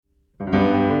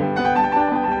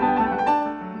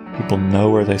People know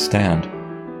where they stand.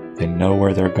 They know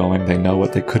where they're going. They know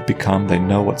what they could become. They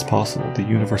know what's possible. The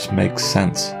universe makes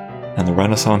sense. And the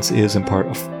Renaissance is, in part,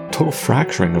 a total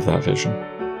fracturing of that vision.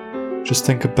 Just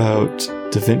think about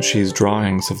Da Vinci's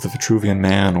drawings of the Vitruvian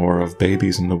Man or of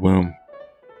babies in the womb.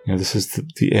 This is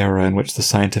the era in which the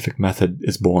scientific method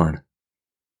is born.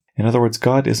 In other words,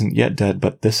 God isn't yet dead,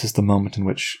 but this is the moment in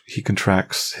which he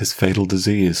contracts his fatal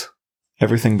disease.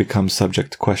 Everything becomes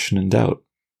subject to question and doubt.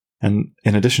 And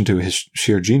in addition to his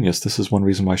sheer genius, this is one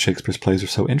reason why Shakespeare's plays are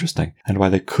so interesting, and why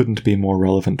they couldn't be more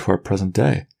relevant to our present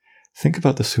day. Think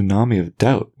about the tsunami of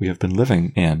doubt we have been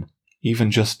living in, even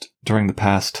just during the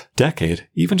past decade,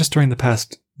 even just during the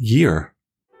past year.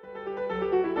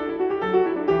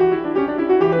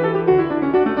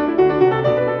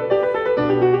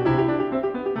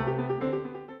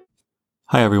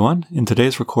 Hi everyone. In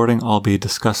today's recording, I'll be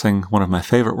discussing one of my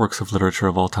favorite works of literature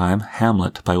of all time,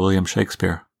 Hamlet by William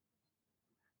Shakespeare.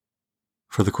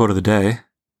 For the quote of the day,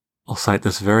 I'll cite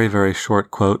this very, very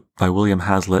short quote by William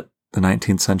Hazlitt, the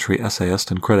 19th century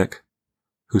essayist and critic,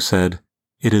 who said,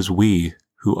 "It is we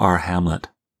who are Hamlet."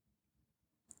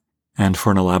 And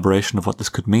for an elaboration of what this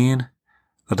could mean,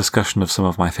 a discussion of some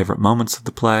of my favorite moments of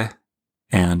the play,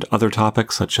 and other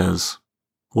topics such as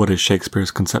what is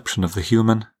Shakespeare's conception of the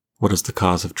human, what is the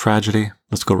cause of tragedy,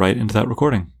 let's go right into that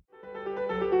recording.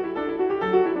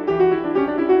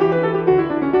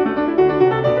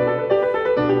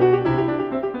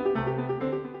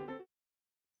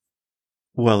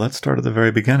 Well, let's start at the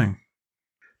very beginning.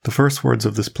 The first words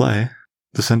of this play,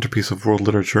 the centerpiece of world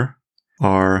literature,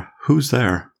 are, "Who's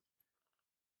there?"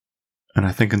 And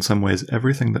I think in some ways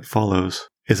everything that follows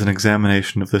is an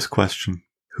examination of this question.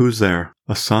 Who's there?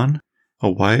 A son? A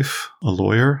wife? A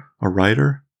lawyer? A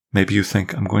writer? Maybe you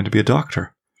think, I'm going to be a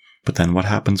doctor. But then what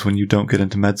happens when you don't get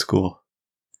into med school?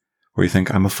 Or you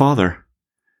think, I'm a father.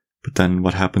 But then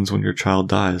what happens when your child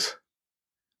dies?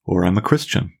 Or I'm a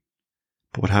Christian.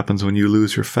 But what happens when you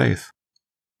lose your faith?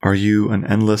 Are you an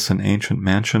endless and ancient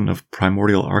mansion of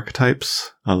primordial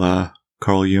archetypes, a la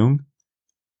Carl Jung?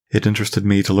 It interested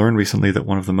me to learn recently that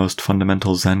one of the most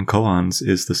fundamental Zen koans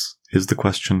is the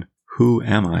question, who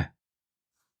am I?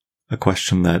 A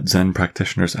question that Zen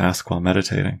practitioners ask while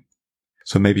meditating.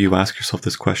 So maybe you ask yourself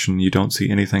this question, you don't see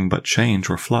anything but change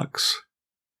or flux.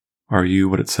 Are you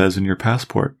what it says in your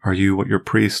passport? Are you what your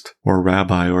priest or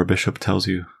rabbi or bishop tells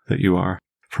you that you are?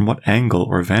 From what angle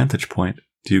or vantage point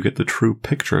do you get the true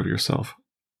picture of yourself?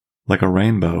 Like a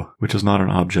rainbow, which is not an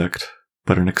object,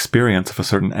 but an experience of a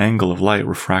certain angle of light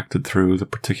refracted through the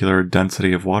particular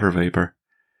density of water vapor.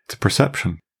 It's a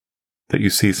perception that you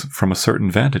see from a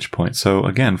certain vantage point. So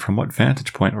again, from what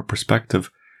vantage point or perspective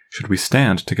should we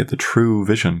stand to get the true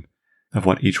vision of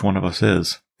what each one of us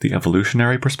is? The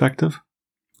evolutionary perspective?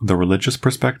 The religious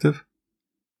perspective?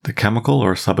 The chemical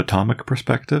or subatomic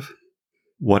perspective?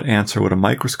 What answer would a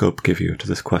microscope give you to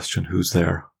this question, who's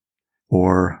there?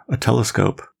 Or a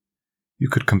telescope? You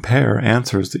could compare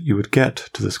answers that you would get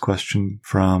to this question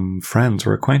from friends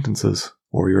or acquaintances,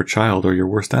 or your child or your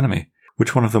worst enemy.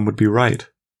 Which one of them would be right?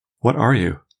 What are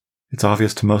you? It's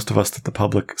obvious to most of us that the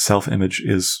public self-image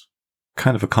is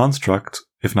kind of a construct,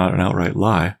 if not an outright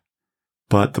lie.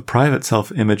 But the private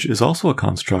self-image is also a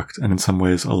construct, and in some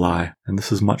ways a lie, and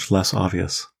this is much less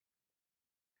obvious.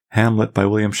 Hamlet by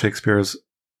William Shakespeare is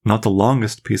not the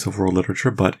longest piece of world literature,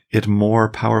 but it more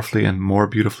powerfully and more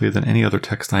beautifully than any other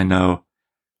text I know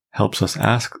helps us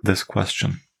ask this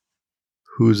question.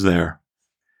 Who's there?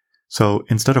 So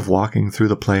instead of walking through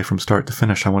the play from start to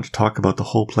finish, I want to talk about the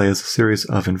whole play as a series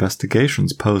of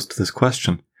investigations posed to this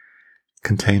question,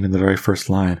 contained in the very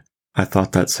first line. I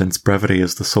thought that since brevity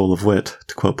is the soul of wit,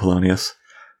 to quote Polonius,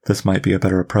 this might be a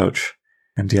better approach.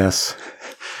 And yes,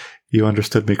 you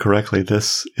understood me correctly.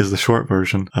 This is the short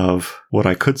version of what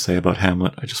I could say about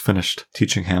Hamlet. I just finished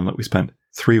teaching Hamlet. We spent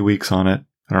 3 weeks on it.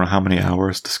 I don't know how many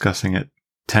hours discussing it,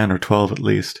 10 or 12 at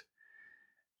least.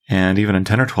 And even in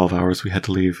 10 or 12 hours, we had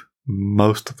to leave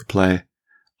most of the play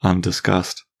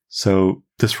undiscussed. So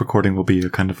this recording will be a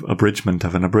kind of abridgment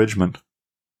of an abridgment.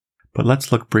 But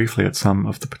let's look briefly at some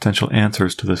of the potential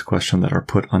answers to this question that are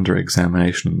put under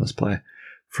examination in this play.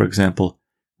 For example,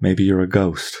 maybe you're a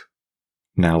ghost.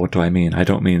 Now, what do I mean? I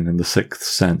don't mean in the sixth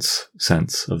sense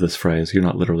of this phrase. You're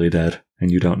not literally dead, and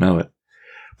you don't know it.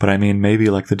 But I mean, maybe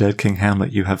like the dead King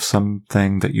Hamlet, you have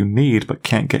something that you need but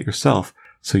can't get yourself,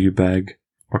 so you beg,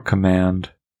 or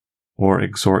command, or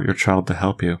exhort your child to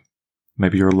help you.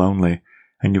 Maybe you're lonely,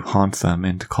 and you haunt them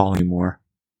into calling you more.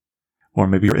 Or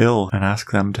maybe you're ill and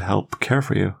ask them to help care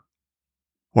for you.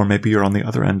 Or maybe you're on the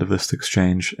other end of this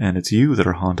exchange, and it's you that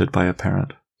are haunted by a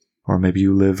parent. Or maybe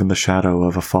you live in the shadow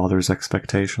of a father's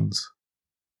expectations.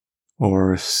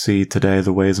 Or see today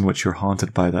the ways in which you're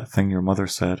haunted by that thing your mother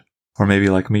said. Or maybe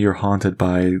like me, you're haunted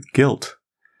by guilt.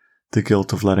 The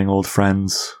guilt of letting old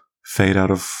friends fade out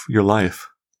of your life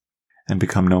and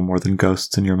become no more than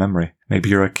ghosts in your memory. Maybe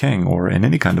you're a king, or in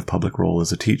any kind of public role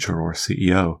as a teacher or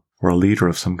CEO, or a leader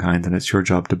of some kind, and it's your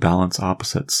job to balance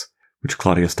opposites, which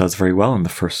Claudius does very well in the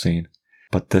first scene.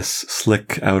 But this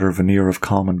slick outer veneer of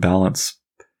calm and balance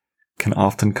can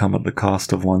often come at the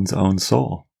cost of one's own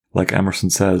soul. Like Emerson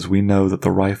says, we know that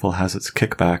the rifle has its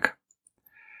kickback,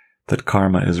 that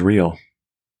karma is real.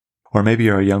 Or maybe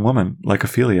you're a young woman, like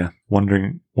Ophelia,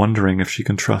 wondering if she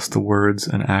can trust the words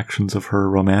and actions of her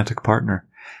romantic partner,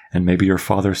 and maybe your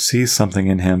father sees something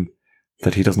in him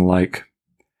that he doesn't like,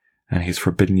 and he's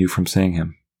forbidden you from seeing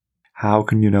him. How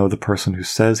can you know the person who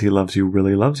says he loves you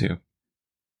really loves you?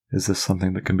 Is this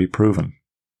something that can be proven?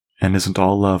 And isn't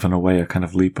all love in a way a kind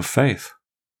of leap of faith?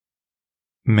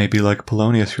 Maybe like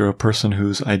Polonius, you're a person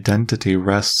whose identity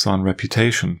rests on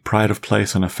reputation, pride of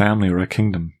place in a family or a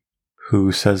kingdom,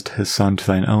 who says to his son, to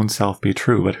thine own self be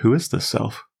true. But who is this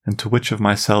self? And to which of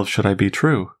myself should I be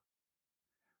true?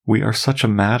 We are such a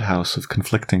madhouse of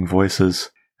conflicting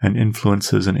voices and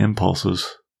influences and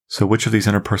impulses. So which of these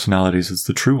inner personalities is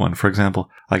the true one? For example,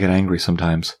 I get angry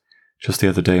sometimes. Just the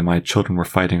other day, my children were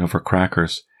fighting over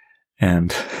crackers,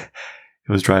 and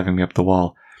it was driving me up the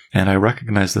wall. And I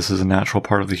recognize this as a natural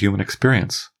part of the human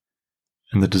experience.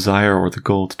 And the desire or the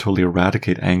goal to totally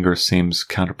eradicate anger seems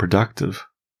counterproductive,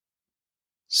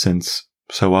 since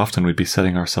so often we'd be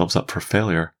setting ourselves up for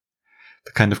failure.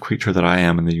 The kind of creature that I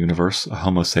am in the universe, a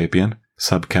Homo sapien,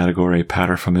 subcategory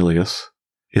paterfamilias,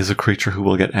 is a creature who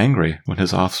will get angry when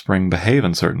his offspring behave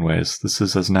in certain ways. This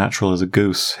is as natural as a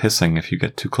goose hissing if you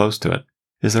get too close to it.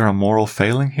 Is there a moral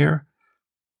failing here?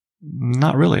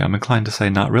 Not really. I'm inclined to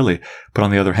say not really. But on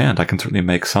the other hand, I can certainly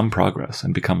make some progress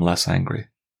and become less angry.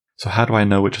 So how do I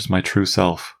know which is my true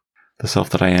self? The self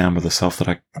that I am or the self that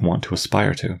I want to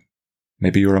aspire to?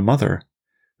 Maybe you're a mother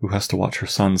who has to watch her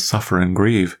son suffer and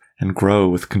grieve and grow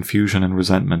with confusion and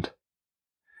resentment,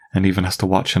 and even has to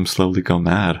watch him slowly go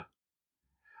mad.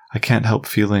 I can't help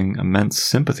feeling immense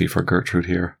sympathy for Gertrude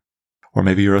here. Or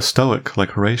maybe you're a Stoic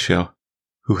like Horatio,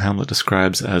 who Hamlet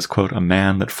describes as, quote, a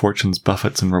man that fortune's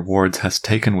buffets and rewards has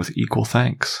taken with equal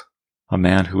thanks, a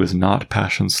man who is not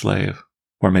passion's slave.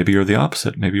 Or maybe you're the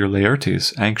opposite. Maybe you're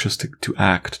Laertes, anxious to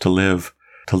act, to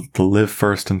live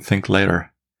first and think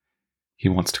later. He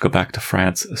wants to go back to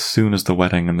France as soon as the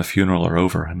wedding and the funeral are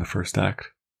over in the first act.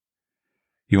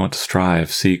 You want to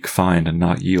strive, seek, find, and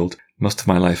not yield. Most of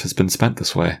my life has been spent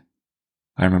this way.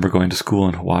 I remember going to school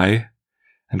in Hawaii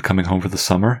and coming home for the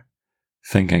summer,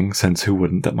 thinking, since who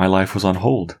wouldn't, that my life was on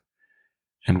hold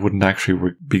and wouldn't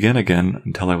actually begin again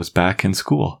until I was back in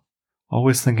school,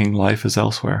 always thinking life is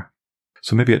elsewhere.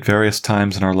 So maybe at various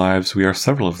times in our lives we are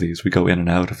several of these. We go in and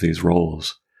out of these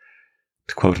roles.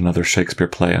 To quote another Shakespeare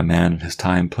play, a man in his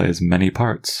time plays many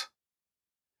parts.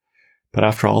 But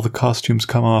after all the costumes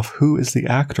come off, who is the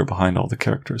actor behind all the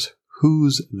characters?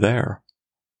 Who's there?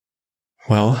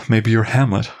 Well, maybe you're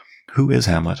Hamlet. Who is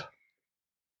Hamlet?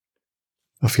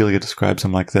 Ophelia describes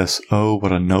him like this: "Oh,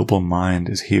 what a noble mind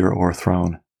is here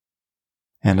o'erthrown."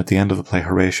 And at the end of the play,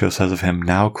 Horatio says of him,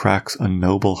 "Now cracks a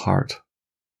noble heart."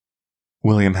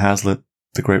 William Hazlitt,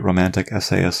 the great romantic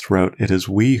essayist, wrote, "It is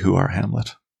we who are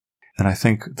Hamlet." And I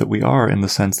think that we are, in the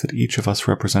sense that each of us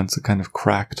represents a kind of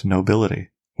cracked nobility,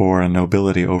 or a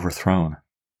nobility overthrown.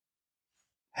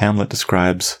 Hamlet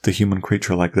describes the human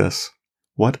creature like this: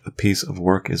 "What a piece of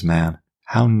work is man!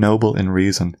 How noble in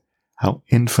reason! How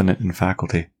infinite in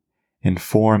faculty! In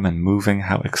form and moving,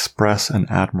 how express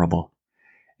and admirable!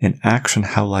 In action,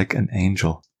 how like an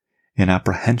angel! In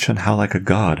apprehension, how like a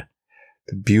god!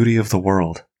 The beauty of the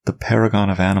world, the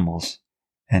paragon of animals!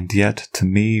 And yet, to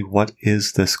me, what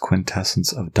is this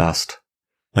quintessence of dust?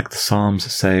 Like the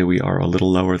Psalms say, we are a little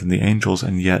lower than the angels,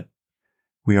 and yet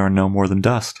we are no more than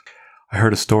dust." I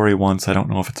heard a story once, I don't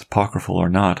know if it's apocryphal or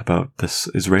not, about this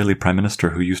Israeli prime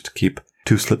minister who used to keep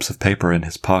 2 slips of paper in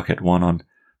his pocket, one on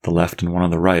the left and one on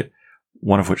the right,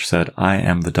 one of which said, "I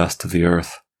am the dust of the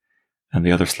earth," and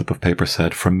the other slip of paper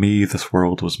said, "For me this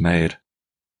world was made."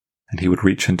 And he would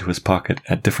reach into his pocket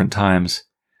at different times,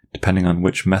 depending on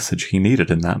which message he needed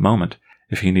in that moment,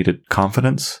 if he needed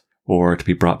confidence or to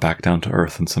be brought back down to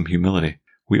earth in some humility.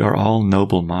 We are all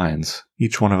noble minds.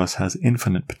 Each one of us has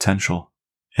infinite potential,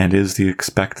 and is the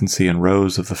expectancy and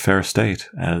rose of the fair state,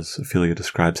 as Ophelia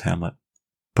describes Hamlet.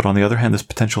 But on the other hand, this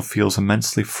potential feels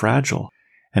immensely fragile,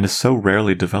 and is so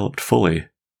rarely developed fully.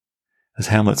 As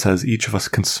Hamlet says, each of us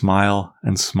can smile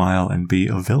and be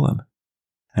a villain.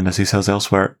 And as he says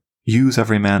elsewhere, "Use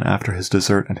every man after his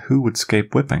desert, and who would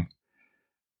 'scape whipping?"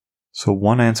 So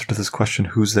one answer to this question,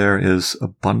 who's there, is a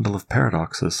bundle of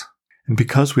paradoxes. And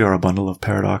because we are a bundle of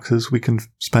paradoxes, we can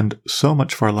spend so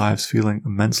much of our lives feeling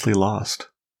immensely lost.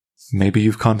 Maybe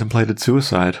you've contemplated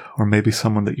suicide, or maybe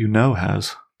someone that you know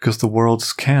has, because the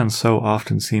worlds can so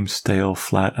often seem stale,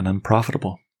 flat, and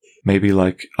unprofitable. Maybe,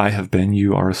 like I have been,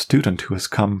 you are a student who has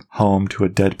come home to a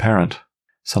dead parent,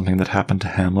 something that happened to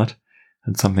Hamlet,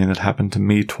 and something that happened to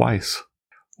me twice.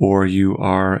 Or you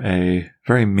are a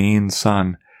very mean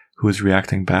son who is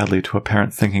reacting badly to a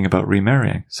parent thinking about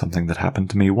remarrying, something that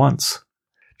happened to me once,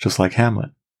 just like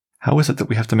Hamlet. How is it that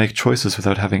we have to make choices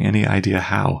without having any idea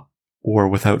how, or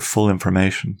without full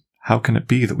information? How can it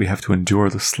be that we have to endure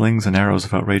the slings and arrows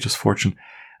of outrageous fortune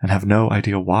and have no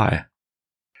idea why?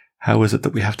 How is it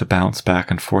that we have to bounce back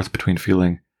and forth between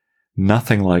feeling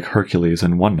nothing like Hercules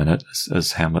in 1 minute,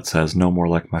 as Hamlet says, no more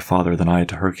like my father than I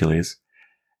to Hercules,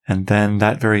 and then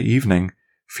that very evening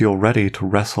feel ready to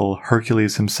wrestle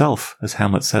Hercules himself, as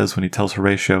Hamlet says when he tells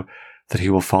Horatio that he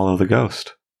will follow the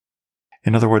ghost?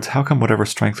 In other words, how come whatever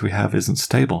strength we have isn't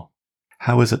stable?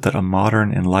 How is it that a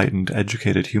modern, enlightened,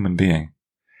 educated human being,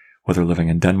 whether living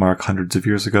in Denmark hundreds of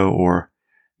years ago or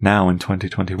now in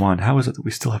 2021, how is it that we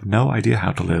still have no idea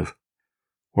how to live,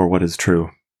 or what is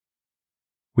true?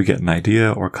 We get an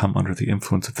idea or come under the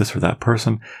influence of this or that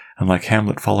person, and like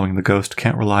Hamlet following the ghost,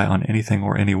 can't rely on anything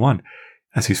or anyone.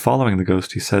 As he's following the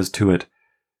ghost, he says to it,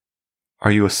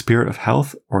 "Are you a spirit of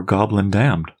health or goblin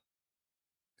damned?"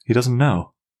 He doesn't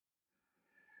know.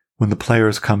 When the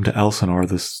players come to Elsinore,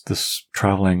 this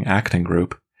traveling acting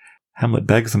group, Hamlet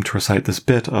begs them to recite this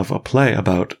bit of a play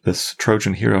about this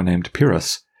Trojan hero named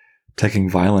Pyrrhus, taking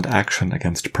violent action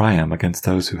against Priam, against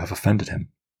those who have offended him.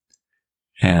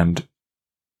 And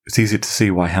it's easy to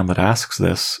see why Hamlet asks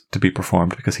this to be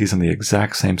performed, because he's in the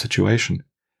exact same situation.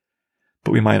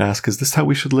 But we might ask, is this how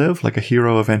we should live, like a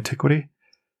hero of antiquity?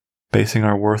 Basing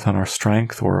our worth on our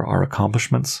strength or our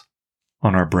accomplishments?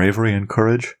 On our bravery and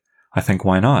courage? I think,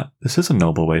 why not? This is a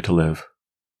noble way to live.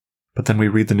 But then we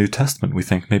read the New Testament, we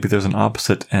think maybe there's an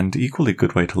opposite and equally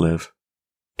good way to live.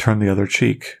 Turn the other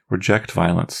cheek, reject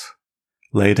violence,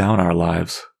 lay down our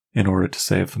lives in order to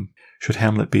save them. Should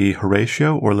Hamlet be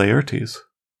Horatio or Laertes?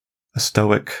 A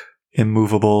stoic,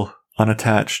 immovable,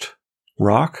 unattached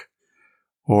rock?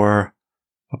 Or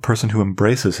a person who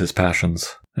embraces his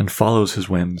passions and follows his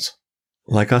whims?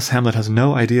 Like us, Hamlet has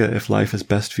no idea if life is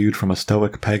best viewed from a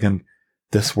stoic, pagan,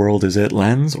 this world is it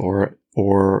lens, or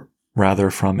rather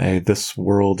from a this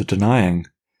world denying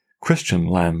Christian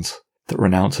lens that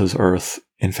renounces earth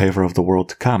in favor of the world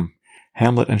to come.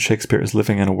 Hamlet and Shakespeare is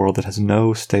living in a world that has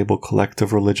no stable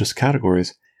collective religious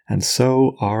categories, and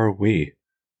so are we.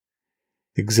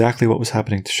 Exactly what was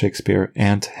happening to Shakespeare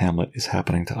and to Hamlet is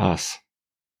happening to us.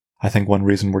 I think one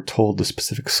reason we're told the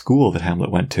specific school that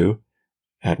Hamlet went to,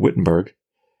 at Wittenberg,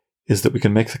 is that we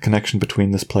can make the connection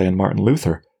between this play and Martin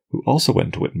Luther, who also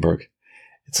went to Wittenberg.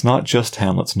 It's not just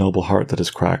Hamlet's noble heart that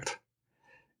is cracked.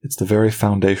 It's the very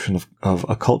foundation of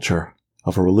a culture,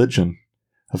 of a religion,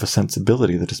 of a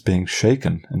sensibility that is being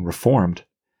shaken and reformed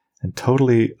and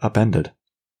totally upended.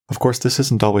 Of course, this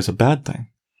isn't always a bad thing.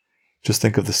 Just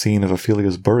think of the scene of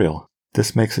Ophelia's burial.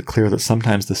 This makes it clear that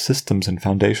sometimes the systems and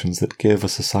foundations that give a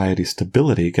society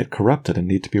stability get corrupted and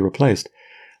need to be replaced.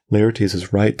 Laertes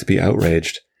is right to be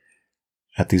outraged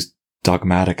at these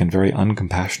dogmatic and very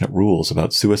uncompassionate rules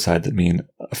about suicide that mean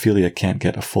Ophelia can't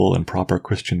get a full and proper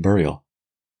Christian burial.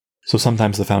 So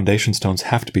sometimes the foundation stones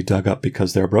have to be dug up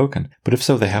because they're broken, but if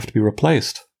so, they have to be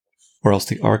replaced, or else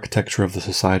the architecture of the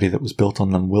society that was built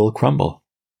on them will crumble.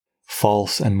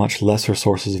 False and much lesser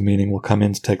sources of meaning will come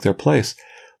in to take their place,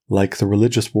 like the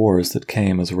religious wars that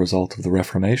came as a result of the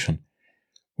Reformation,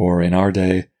 or in our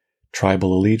day,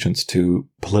 tribal allegiance to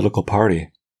political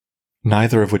party,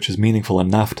 neither of which is meaningful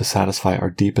enough to satisfy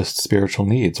our deepest spiritual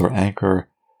needs or anchor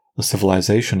a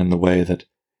civilization in the way that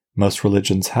most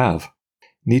religions have.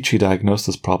 Nietzsche diagnosed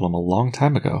this problem a long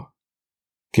time ago,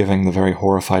 giving the very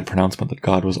horrified pronouncement that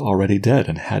God was already dead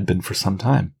and had been for some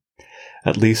time,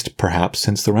 at least perhaps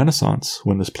since the Renaissance,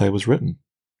 when this play was written.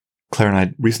 Claire and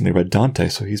I recently read Dante,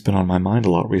 so he's been on my mind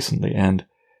a lot recently, and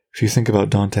if you think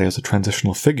about Dante as a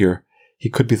transitional figure, he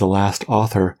could be the last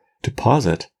author to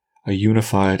posit a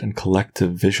unified and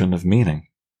collective vision of meaning.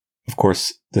 Of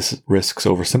course, this risks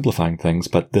oversimplifying things,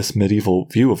 but this medieval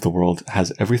view of the world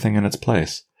has everything in its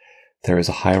place. There is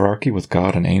a hierarchy with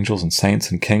God and angels and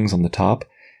saints and kings on the top,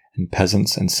 and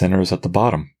peasants and sinners at the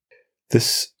bottom.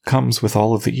 This comes with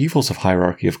all of the evils of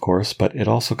hierarchy, of course, but it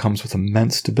also comes with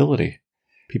immense stability.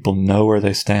 People know where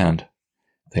they stand.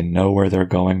 They know where they're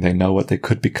going. They know what they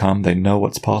could become. They know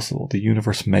what's possible. The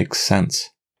universe makes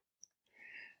sense.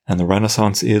 And the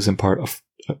Renaissance is, in part,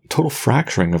 total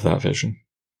fracturing of that vision.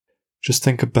 Just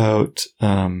think about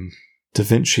Da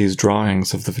Vinci's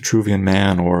drawings of the Vitruvian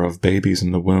Man or of babies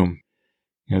in the womb.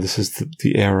 This is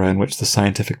the era in which the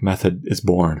scientific method is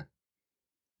born.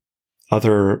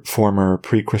 Other former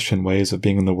pre-Christian ways of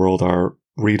being in the world are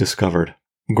rediscovered.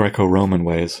 Greco-Roman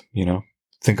ways,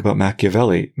 Think about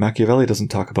Machiavelli. Machiavelli doesn't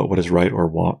talk about what is right or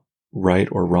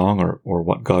wrong or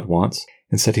what God wants.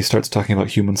 Instead, he starts talking about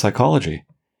human psychology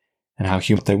and how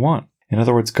human they want. In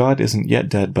other words, God isn't yet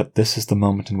dead, but this is the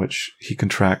moment in which he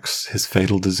contracts his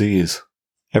fatal disease.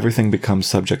 Everything becomes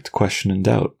subject to question and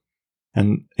doubt.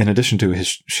 And in addition to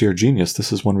his sheer genius,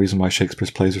 this is one reason why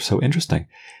Shakespeare's plays are so interesting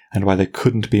and why they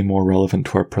couldn't be more relevant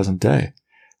to our present day.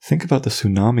 Think about the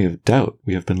tsunami of doubt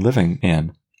we have been living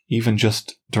in, even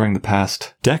just during the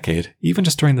past decade, even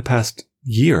just during the past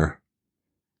year.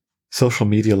 Social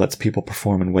media lets people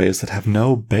perform in ways that have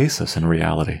no basis in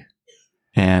reality.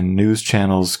 And news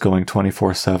channels going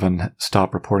 24/7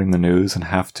 stop reporting the news and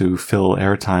have to fill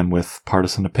airtime with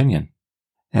partisan opinion.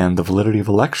 And the validity of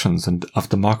elections and of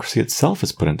democracy itself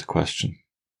is put into question.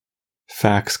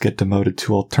 Facts get demoted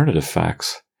to alternative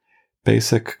facts.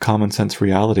 Basic common sense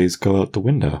realities go out the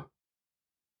window.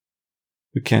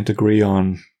 We can't agree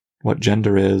on what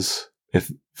gender is,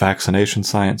 if vaccination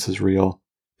science is real.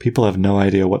 People have no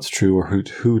idea what's true or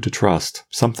who to trust.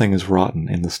 Something is rotten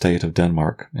in the state of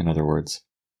Denmark, in other words.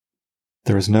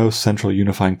 There is no central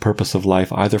unifying purpose of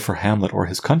life either for Hamlet or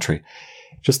his country.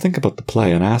 Just think about the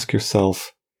play and ask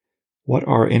yourself, what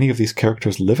are any of these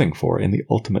characters living for in the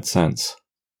ultimate sense?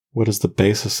 What is the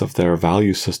basis of their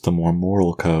value system or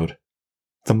moral code?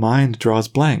 The mind draws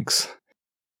blanks.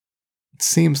 It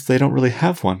seems they don't really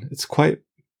have one. It's quite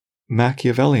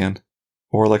Machiavellian,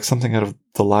 or like something out of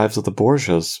the Lives of the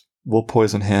Borgias. We'll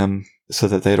poison him so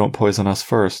that they don't poison us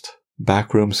first.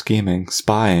 Backroom scheming,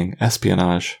 spying,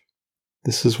 espionage.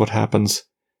 This is what happens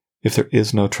if there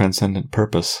is no transcendent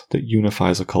purpose that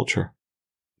unifies a culture.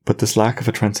 But this lack of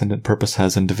a transcendent purpose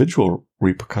has individual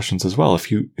repercussions as well. If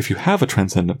you have a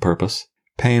transcendent purpose,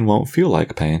 pain won't feel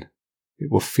like pain. It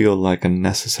will feel like a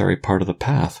necessary part of the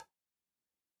path,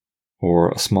 or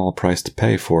a small price to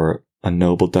pay for a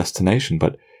noble destination.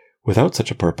 But without such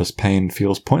a purpose, pain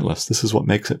feels pointless. This is what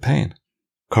makes it pain.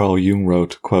 Carl Jung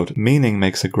wrote, quote, "Meaning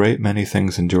makes a great many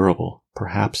things endurable,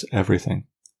 perhaps everything."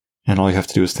 And all you have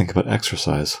to do is think about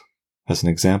exercise as an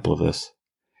example of this.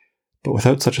 But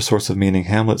without such a source of meaning,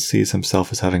 Hamlet sees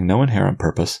himself as having no inherent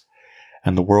purpose,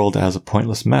 and the world as a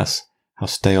pointless mess. How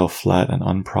stale, flat, and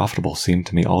unprofitable seem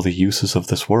to me all the uses of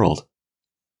this world.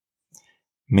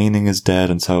 Meaning is dead,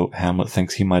 and so Hamlet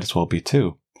thinks he might as well be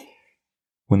too.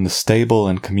 When the stable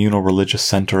and communal religious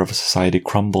center of a society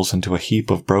crumbles into a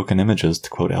heap of broken images, to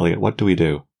quote Eliot, what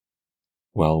do?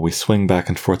 Well, we swing back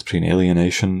and forth between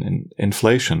alienation and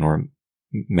inflation, or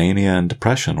mania and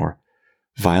depression, or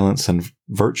violence and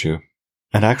virtue.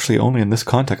 And actually only in this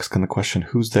context can the question,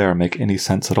 who's there, make any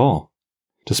sense at all.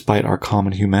 Despite our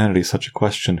common humanity, such a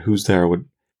question, who's there, would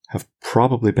have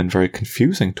probably been very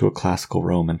confusing to a classical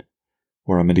Roman,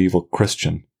 or a medieval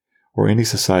Christian, or any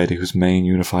society whose main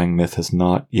unifying myth has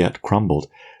not yet crumbled.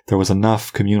 There was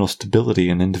enough communal stability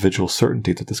and individual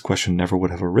certainty that this question never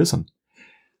would have arisen.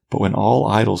 But when all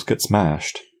idols get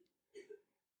smashed,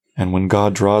 and when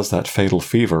God draws that fatal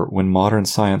fever, when modern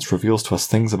science reveals to us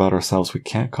things about ourselves we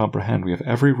can't comprehend, we have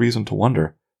every reason to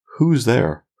wonder, who's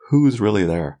there? Who's really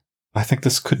there? I think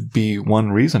this could be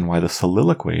one reason why the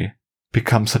soliloquy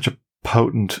becomes such a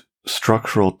potent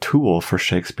structural tool for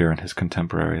Shakespeare and his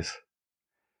contemporaries.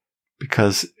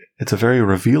 Because it's a very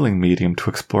revealing medium to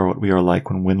explore what we are like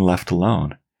when left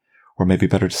alone. Or maybe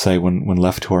better to say, when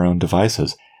left to our own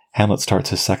devices. Hamlet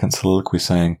starts his second soliloquy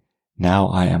saying, "Now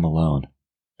I am alone."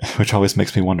 Which always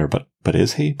makes me wonder, but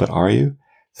is he? But are you?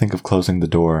 Think of closing the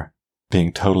door,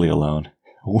 being totally alone.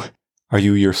 Are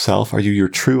you yourself? Are you your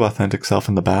true, authentic self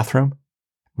in the bathroom?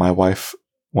 My wife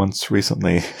once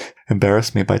recently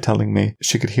embarrassed me by telling me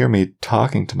she could hear me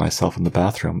talking to myself in the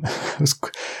bathroom. I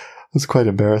was quite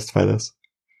embarrassed by this,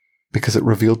 because it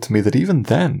revealed to me that even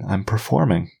then I'm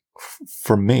performing.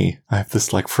 For me, I have this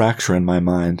fracture in my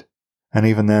mind. And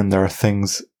even then there are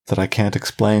things that I can't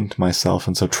explain to myself,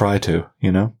 and so try to,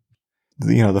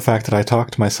 The fact that I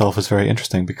talk to myself is very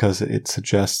interesting because it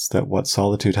suggests that what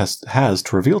solitude has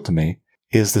to reveal to me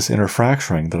is this inner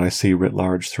fracturing that I see writ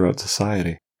large throughout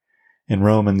society. In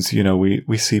Romans,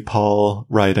 we see Paul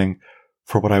writing,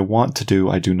 "For what I want to do,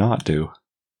 I do not do,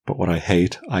 but what I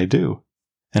hate, I do."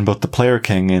 And both the player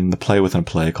king in The Play Within a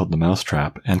Play, called The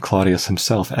Mousetrap, and Claudius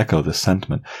himself echo this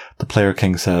sentiment. The player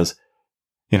king says,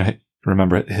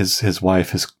 remember, his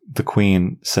wife, the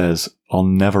queen, says, "I'll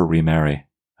never remarry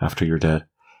after you're dead."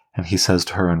 And he says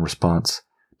to her in response,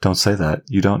 Don't say that.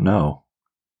 You don't know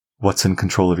what's in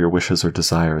control of your wishes or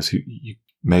desires.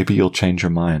 Maybe you'll change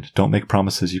your mind. Don't make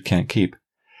promises you can't keep.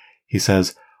 He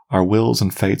says, our wills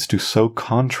and fates do so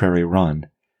contrary run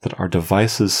that our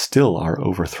devices still are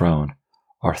overthrown.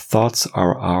 Our thoughts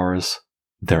are ours,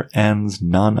 their ends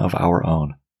none of our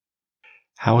own.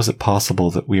 How is it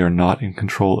possible that we are not in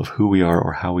control of who we are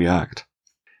or how we act?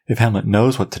 If Hamlet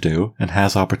knows what to do and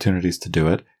has opportunities to do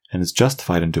it and is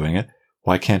justified in doing it,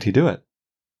 why can't he do it?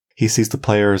 He sees the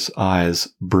player's eyes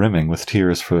brimming with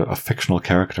tears for a fictional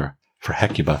character, for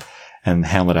Hecuba, and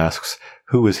Hamlet asks,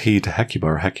 who is he to Hecuba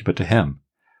or Hecuba to him?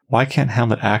 Why can't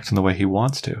Hamlet act in the way he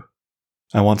wants to?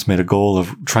 I once made a goal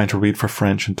of trying to read for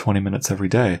French in 20 minutes every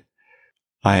day.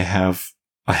 I have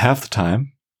the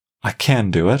time. I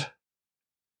can do it.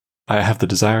 I have the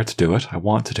desire to do it. I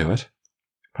want to do it.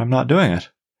 But I'm not doing it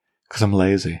because I'm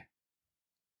lazy.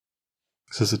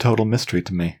 This is a total mystery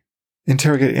to me.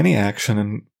 Interrogate any action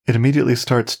and it immediately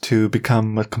starts to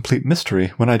become a complete mystery.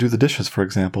 When I do the dishes, for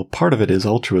example, part of it is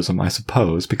altruism, I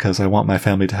suppose, because I want my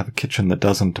family to have a kitchen that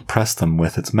doesn't oppress them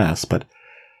with its mess, but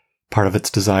part of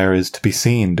its desire is to be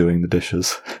seen doing the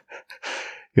dishes.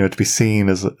 To be seen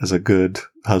as a good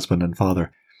husband and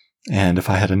father. And if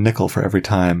I had a nickel for every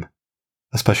time,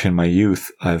 especially in my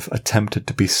youth, I've attempted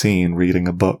to be seen reading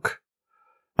a book,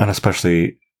 an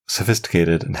especially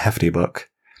sophisticated and hefty book,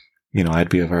 I'd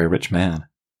be a very rich man.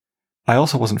 I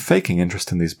also wasn't faking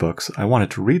interest in these books. I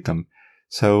wanted to read them.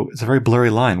 So it's a very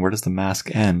blurry line. Where does the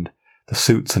mask end? The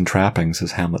suits and trappings,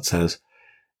 as Hamlet says,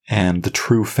 and the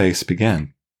true face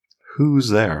begin. Who's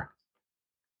there?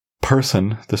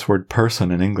 Person, this word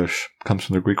person in English, comes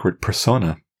from the Greek word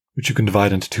persona, which you can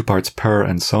divide into two parts, per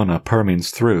and sona. Per means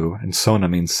through, and sona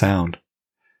means sound.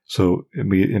 So it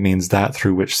means that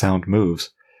through which sound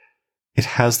moves. It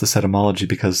has this etymology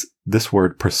because this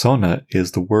word persona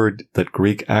is the word that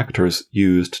Greek actors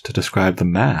used to describe the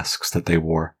masks that they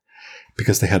wore,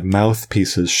 because they had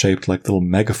mouthpieces shaped like little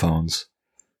megaphones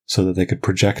so that they could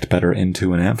project better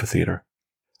into an amphitheater.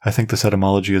 I think this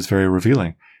etymology is very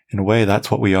revealing. In a way,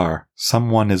 that's what we are.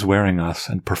 Someone is wearing us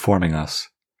and performing us.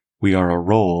 We are a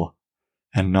role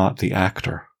and not the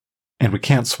actor. And we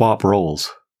can't swap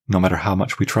roles, no matter how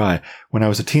much we try. When I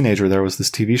was a teenager, there was this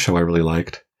TV show I really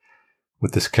liked,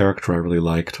 with this character I really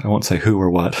liked. I won't say who or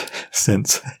what,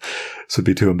 since this would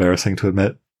be too embarrassing to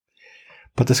admit.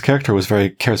 But this character was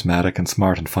very charismatic and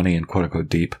smart and funny and quote-unquote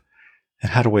deep,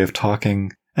 and had a way of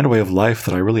talking and a way of life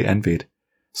that I really envied.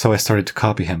 So I started to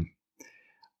copy him.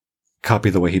 Copy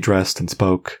the way he dressed and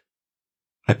spoke.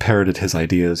 I parroted his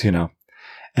ideas,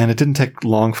 And it didn't take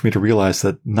long for me to realize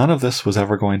that none of this was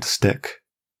ever going to stick.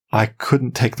 I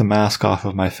couldn't take the mask off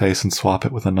of my face and swap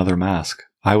it with another mask.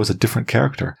 I was a different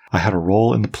character. I had a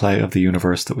role in the play of the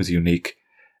universe that was unique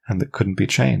and that couldn't be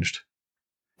changed.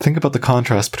 Think about the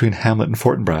contrast between Hamlet and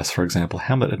Fortinbras, for example.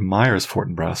 Hamlet admires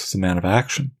Fortinbras as a man of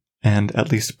action, and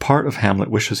at least part of Hamlet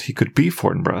wishes he could be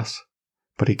Fortinbras,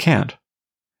 but he can't.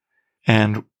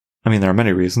 And, there are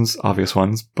many reasons, obvious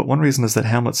ones, but one reason is that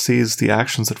Hamlet sees the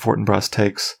actions that Fortinbras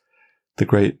takes, the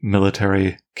great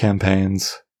military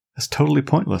campaigns, as totally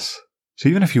pointless. So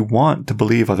even if you want to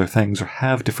believe other things or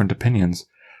have different opinions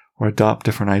or adopt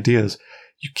different ideas,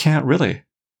 you can't really.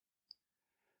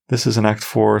 This is in Act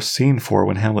 4, Scene 4,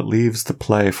 when Hamlet leaves the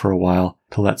play for a while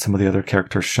to let some of the other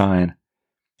characters shine,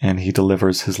 and he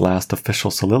delivers his last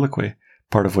official soliloquy,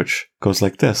 part of which goes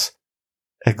like this.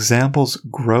 Examples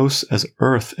gross as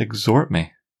earth exhort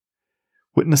me.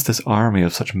 Witness this army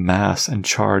of such mass and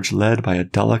charge led by a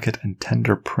delicate and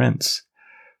tender prince,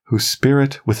 whose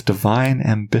spirit with divine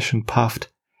ambition puffed,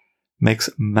 makes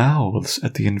mouths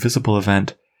at the invisible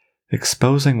event,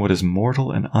 exposing what is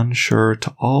mortal and unsure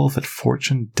to all that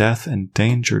fortune, death, and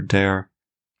danger dare,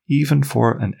 even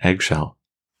for an eggshell.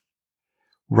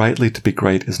 Rightly to be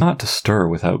great is not to stir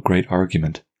without great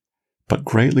argument, but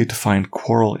greatly to find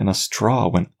quarrel in a straw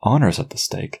when honour's at the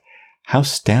stake. How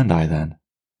stand I then,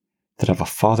 that of a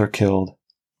father killed,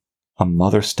 a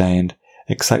mother stained,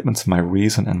 excitements of my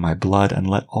reason and my blood, and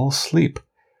let all sleep,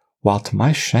 while to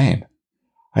my shame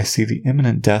I see the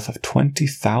imminent death of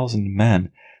 20,000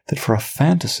 men that for a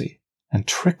fantasy and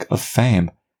trick of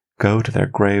fame go to their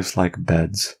graves like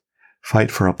beds,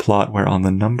 fight for a plot whereon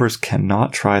the numbers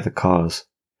cannot try the cause,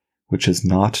 which is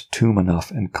not tomb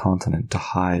enough and continent to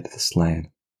hide the slain.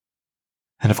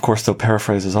 And of course, though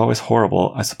paraphrase is always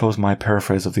horrible, I suppose my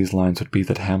paraphrase of these lines would be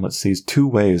that Hamlet sees two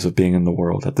ways of being in the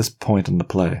world at this point in the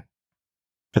play.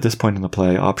 At this point in the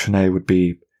play, option A would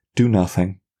be do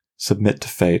nothing, submit to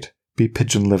fate, be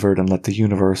pigeon-livered and let the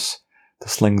universe, the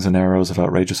slings and arrows of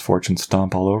outrageous fortune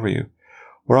stomp all over you.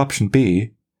 Or option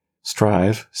B,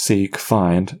 strive, seek,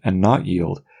 find, and not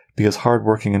yield, Be as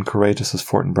hard-working and courageous as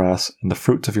Fortinbras, and the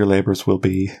fruits of your labors will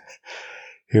be,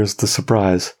 here's the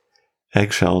surprise,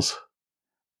 eggshells,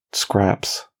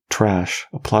 scraps, trash,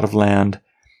 a plot of land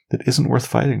that isn't worth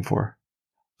fighting for.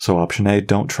 So option A,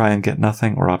 don't try and get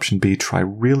nothing, or option B, try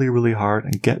really, really hard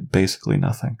and get basically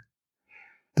nothing.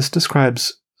 This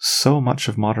describes so much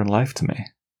of modern life to me.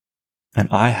 And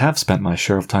I have spent my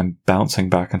share of time bouncing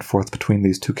back and forth between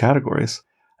these two categories.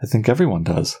 I think everyone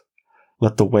does.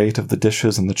 Let the weight of the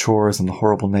dishes and the chores and the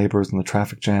horrible neighbors and the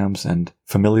traffic jams and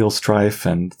familial strife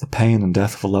and the pain and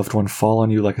death of a loved one fall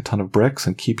on you like a ton of bricks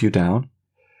and keep you down.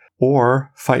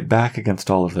 Or fight back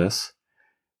against all of this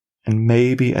and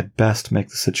maybe at best make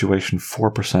the situation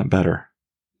 4% better.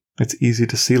 It's easy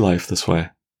to see life this way,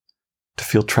 to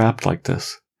feel trapped like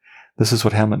this. This is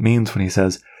what Hamlet means when he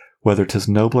says, whether 'tis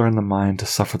nobler in the mind to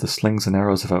suffer the slings and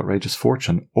arrows of outrageous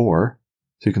fortune, or,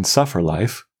 so you can suffer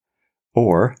life,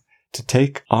 or to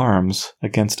take arms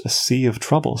against a sea of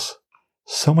troubles.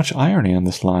 So much irony in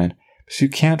this line, because you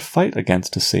can't fight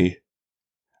against a sea.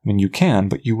 I mean, you can,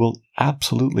 but you will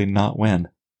absolutely not win.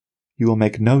 You will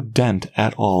make no dent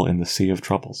at all in the sea of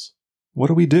troubles. What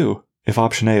do we do if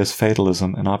option A is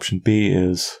fatalism and option B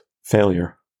is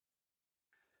failure?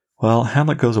 Well,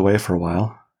 Hamlet goes away for a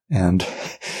while and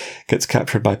gets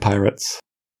captured by pirates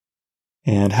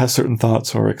and has certain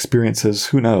thoughts or experiences.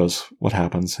 Who knows what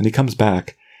happens? And he comes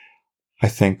back, I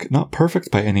think, not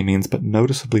perfect by any means, but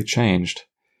noticeably changed.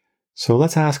 So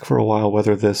let's ask for a while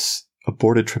whether this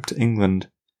aborted trip to England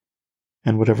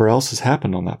and whatever else has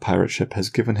happened on that pirate ship has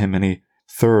given him any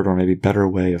third or maybe better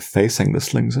way of facing the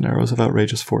slings and arrows of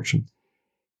outrageous fortune,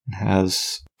 and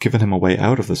has given him a way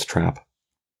out of this trap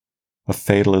of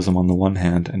fatalism on the one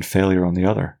hand and failure on the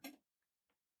other.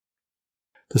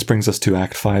 This brings us to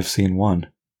Act 5, Scene 1.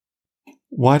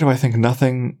 Why do I think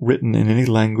nothing written in any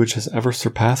language has ever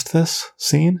surpassed this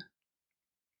scene?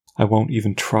 I won't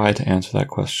even try to answer that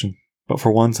question, but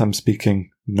for once I'm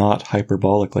speaking not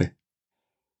hyperbolically.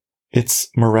 Its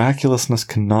miraculousness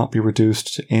cannot be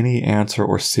reduced to any answer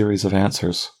or series of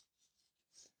answers.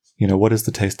 You know, what is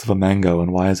the taste of a mango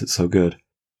and why is it so good?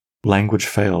 Language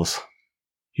fails.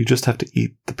 You just have to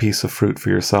eat the piece of fruit for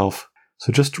yourself.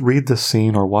 So just read this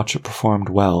scene or watch it performed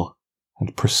well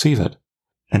and perceive it.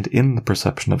 And in the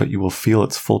perception of it, you will feel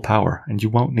its full power, and you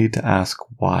won't need to ask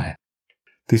why.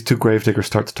 These two gravediggers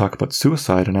start to talk about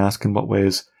suicide and ask in what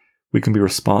ways we can be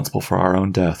responsible for our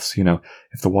own deaths. You know,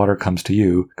 if the water comes to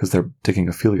you, because they're digging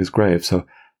Ophelia's grave, so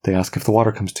they ask if the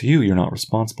water comes to you, you're not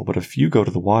responsible. But if you go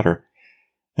to the water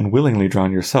and willingly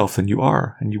drown yourself, then you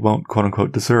are, and you won't,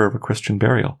 quote-unquote, deserve a Christian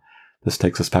burial. This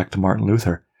takes us back to Martin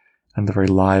Luther and the very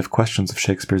live questions of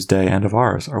Shakespeare's day and of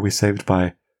ours. Are we saved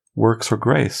by works or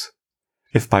grace?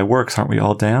 If by works, aren't we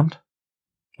all damned?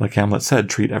 Like Hamlet said,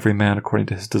 treat every man according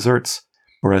to his deserts,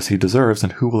 or as he deserves,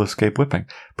 and who will escape whipping?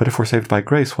 But if we're saved by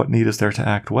grace, what need is there to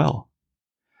act well?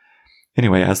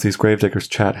 Anyway, as these gravediggers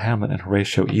chat, Hamlet and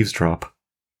Horatio eavesdrop.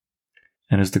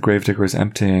 And as the gravedigger is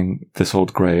emptying this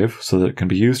old grave so that it can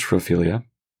be used for Ophelia,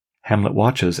 Hamlet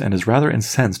watches and is rather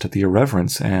incensed at the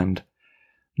irreverence and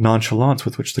nonchalance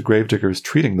with which the gravedigger is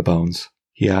treating the bones.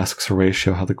 He asks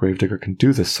Horatio how the gravedigger can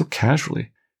do this so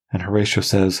casually, and Horatio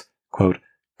says, quote,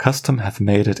 "Custom hath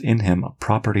made it in him a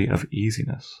property of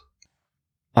easiness."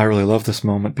 I really love this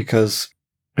moment because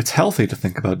it's healthy to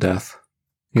think about death.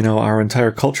 You know, our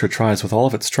entire culture tries with all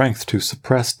of its strength to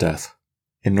suppress death.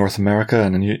 In North America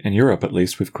and in Europe, at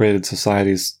least, we've created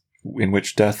societies in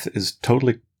which death is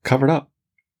totally covered up.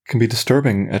 It can be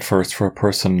disturbing at first for a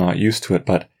person not used to it,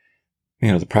 but, you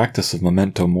know, the practice of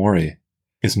memento mori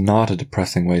is not a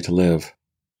depressing way to live.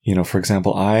 You know, for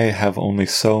example, I have only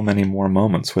so many more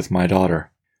moments with my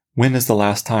daughter. When is the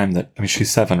last time that,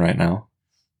 she's 7 right now.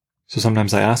 So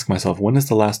sometimes I ask myself, when is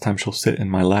the last time she'll sit in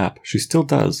my lap? She still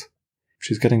does.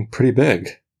 She's getting pretty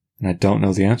big, and I don't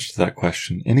know the answer to that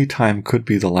question. Any time could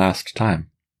be the last time.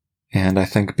 And I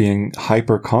think being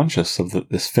hyper-conscious of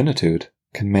this finitude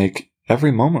can make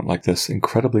every moment like this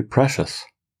incredibly precious.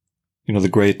 You know, the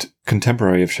great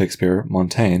contemporary of Shakespeare,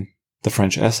 Montaigne, the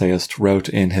French essayist, wrote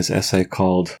in his essay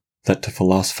called That to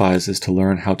Philosophize is to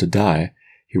Learn How to Die,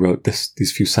 he wrote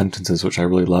these few sentences which I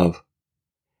really love.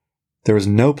 There is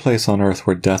no place on earth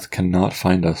where death cannot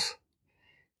find us.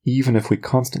 Even if we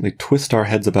constantly twist our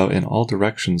heads about in all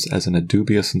directions as in a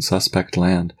dubious and suspect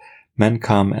land, men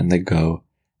come and they go,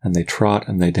 and they trot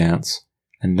and they dance,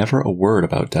 and never a word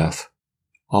about death.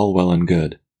 All well and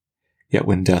good. Yet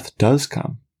when death does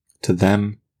come, to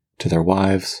them, to their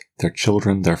wives, their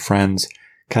children, their friends,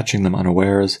 catching them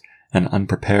unawares and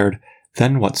unprepared,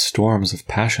 then what storms of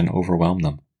passion overwhelm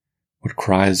them? What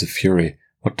cries of fury,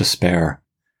 what despair!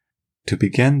 to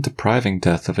begin depriving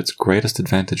death of its greatest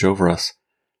advantage over us,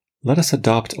 let us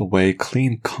adopt a way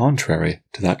clean contrary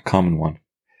to that common one.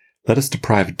 Let us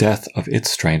deprive death of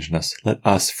its strangeness. Let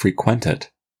us frequent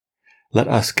it. Let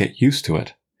us get used to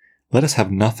it. Let us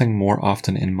have nothing more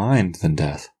often in mind than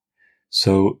death.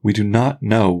 So we do not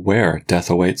know where death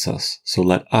awaits us, so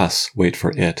let us wait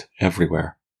for it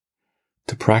everywhere.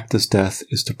 To practice death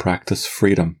is to practice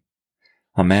freedom.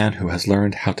 A man who has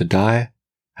learned how to die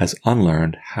has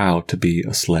unlearned how to be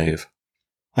a slave.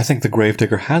 I think the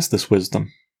gravedigger has this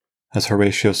wisdom. As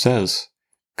Horatio says,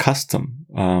 custom.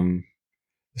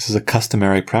 This is a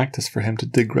customary practice for him to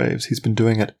dig graves. He's been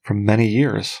doing it for many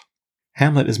years.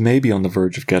 Hamlet is maybe on the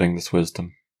verge of getting this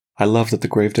wisdom. I love that the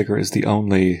gravedigger is the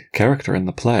only character in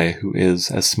the play who is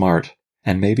as smart,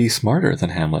 and maybe smarter than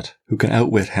Hamlet, who can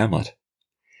outwit Hamlet.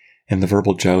 In the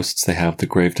verbal jousts they have, the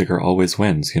gravedigger always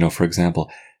wins. For example,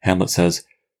 Hamlet says,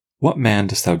 "What man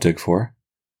dost thou dig for?"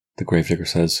 The gravedigger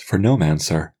says, "For no man,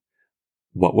 sir."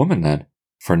 "What woman, then?"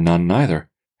 "For none neither."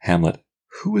 Hamlet,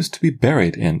 "Who is to be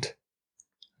buried in't?"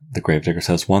 The gravedigger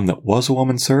says, "One that was a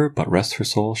woman, sir, but rest her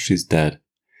soul, she's dead."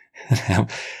 And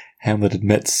Hamlet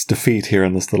admits defeat here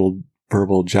in this little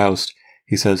verbal joust.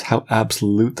 He says, "How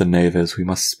absolute the knave is, we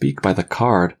must speak by the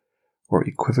card, or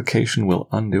equivocation will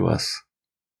undo us."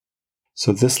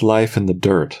 So this life in the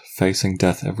dirt, facing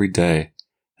death every day,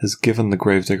 has given the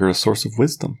gravedigger a source of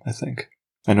wisdom, I think.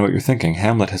 I know what you're thinking.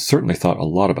 Hamlet has certainly thought a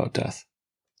lot about death.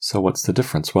 So what's the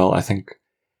difference? Well, I think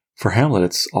for Hamlet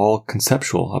it's all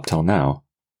conceptual up till now.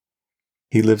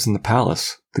 He lives in the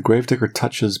palace. The gravedigger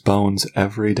touches bones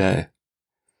every day.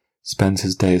 Spends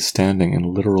his days standing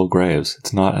in literal graves.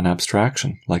 It's not an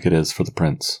abstraction like it is for the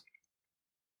prince.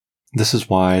 This is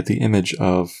why the image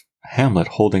of Hamlet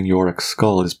holding Yorick's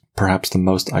skull is perhaps the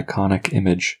most iconic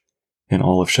image in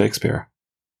all of Shakespeare.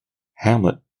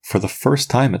 Hamlet, for the first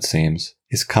time it seems,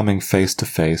 is coming face to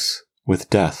face with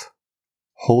death,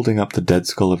 holding up the dead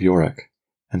skull of Yorick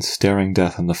and staring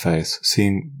death in the face,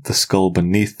 seeing the skull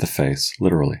beneath the face,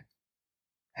 literally.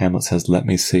 Hamlet says, "Let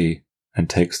me see," and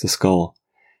takes the skull,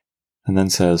 and then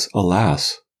says,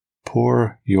 "Alas,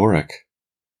 poor Yorick.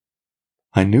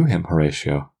 I knew him,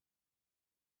 Horatio.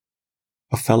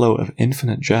 A fellow of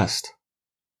infinite jest,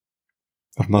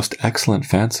 of most excellent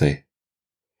fancy.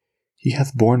 He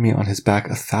hath borne me on his back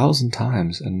 1,000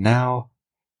 times, and now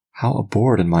how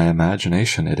abhorred in my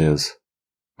imagination it is.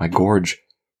 My gorge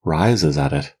rises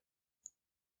at it.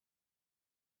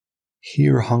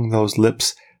 Here hung those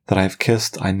lips that I have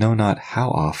kissed I know not how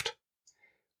oft.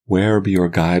 Where be your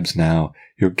gibes now,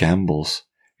 your gambols,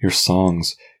 your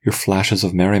songs, your flashes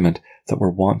of merriment that were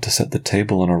wont to set the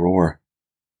table in a roar?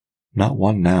 Not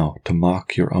one now to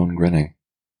mock your own grinning.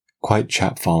 Quite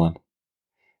chapfallen.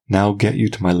 Now get you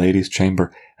to my lady's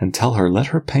chamber, and tell her, let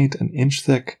her paint an inch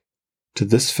thick. To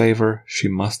this favour she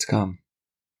must come.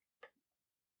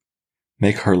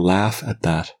 Make her laugh at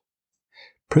that.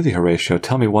 Prithee, Horatio,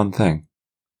 tell me one thing."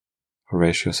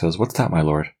 Horatio says, "What's that, my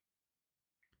lord?"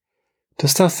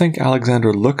 "Dost thou think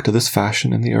Alexander looked to this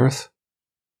fashion in the earth?"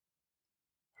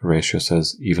 Horatio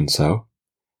says, "Even so."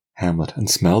 Hamlet, "And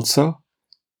smelled so?"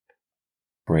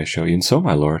 Horatio, "Even so,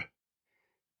 my lord."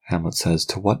 Hamlet says,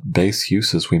 "To what base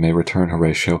uses we may return,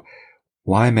 Horatio.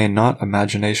 Why may not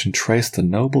imagination trace the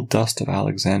noble dust of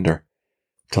Alexander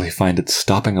till he find it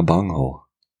stopping a bunghole?"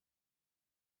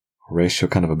 Horatio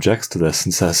kind of objects to this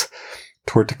and says,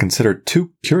 "'Twere to consider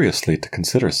too curiously to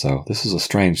consider so. This is a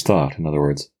strange thought, in other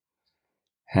words."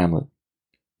 Hamlet,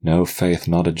 "No, faith,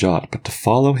 not a jot, but to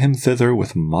follow him thither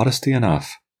with modesty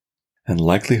enough, and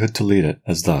likelihood to lead it,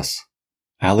 as thus.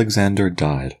 Alexander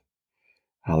died.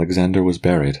 Alexander was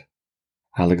buried.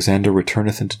 Alexander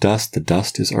returneth into dust, the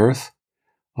dust is earth.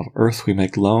 Of earth we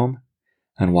make loam,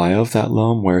 and why of that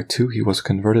loam whereto he was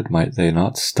converted might they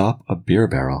not stop a beer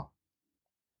barrel?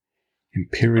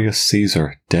 Imperious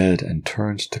Caesar, dead and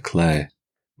turned to clay,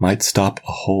 might stop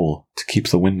a hole to keep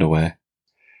the wind away.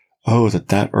 Oh, that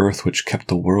that earth which kept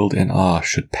the world in awe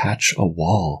should patch a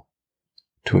wall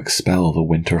to expel the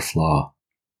winter flaw."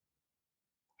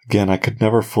 Again, I could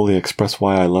never fully express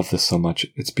why I love this so much.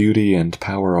 Its beauty and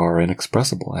power are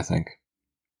inexpressible, I think.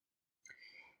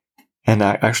 And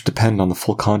I actually depend on the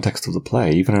full context of the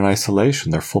play. Even in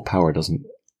isolation, their full power doesn't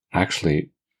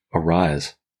actually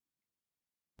arise.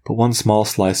 But one small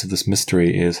slice of this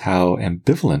mystery is how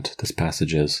ambivalent this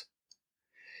passage is.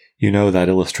 You know that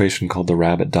illustration called the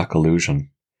rabbit-duck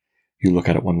illusion. You look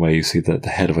at it one way, you see the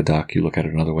head of a duck. You look at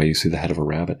it another way, you see the head of a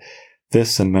rabbit.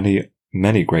 This and many,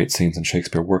 many great scenes in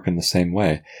Shakespeare work in the same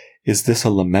way. Is this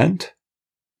a lament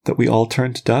that we all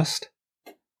turn to dust?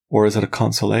 Or is it a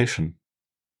consolation?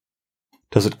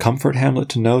 Does it comfort Hamlet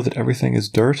to know that everything is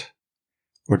dirt?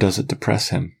 or does it depress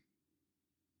him?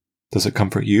 Does it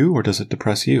comfort you, or does it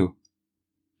depress you?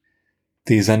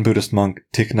 The Zen Buddhist monk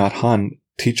Thich Nhat Hanh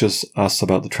teaches us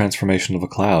about the transformation of a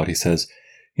cloud. He says,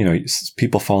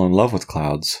 people fall in love with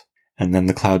clouds, and then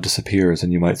the cloud disappears,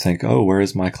 and you might think, oh, where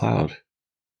is my cloud?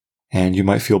 And you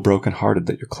might feel brokenhearted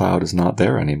that your cloud is not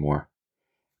there anymore.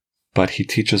 But he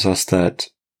teaches us that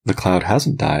the cloud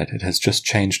hasn't died. It has just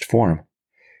changed form.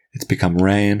 It's become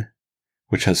rain,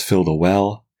 which has filled a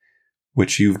well,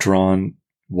 which you've drawn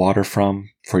water from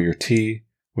for your tea,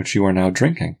 which you are now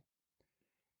drinking.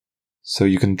 So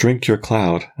you can drink your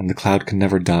cloud, and the cloud can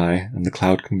never die, and the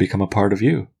cloud can become a part of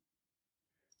you.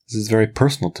 This is very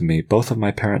personal to me. Both of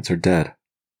my parents are dead.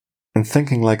 And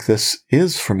thinking like this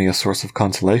is, for me, a source of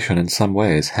consolation in some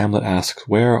ways. Hamlet asks,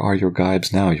 where are your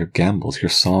gibes now, your gambols, your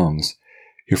songs,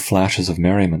 your flashes of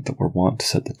merriment that were wont to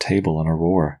set the table on a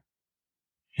roar?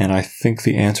 And I think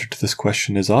the answer to this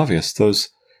question is obvious. Those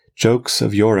jokes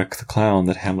of Yorick the clown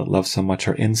that Hamlet loves so much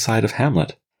are inside of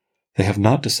Hamlet. They have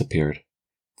not disappeared.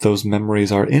 Those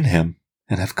memories are in him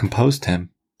and have composed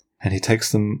him, and he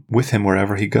takes them with him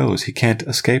wherever he goes. He can't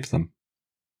escape them.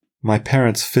 My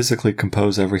parents physically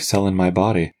compose every cell in my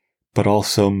body, but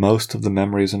also most of the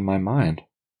memories in my mind.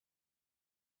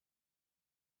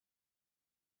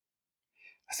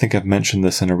 I think I've mentioned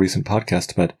this in a recent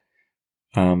podcast, but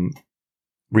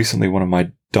recently one of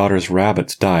my daughter's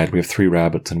rabbits died. We have 3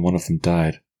 rabbits, and one of them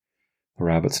died. The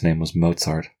rabbit's name was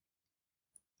Mozart.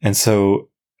 And so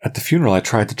at the funeral, I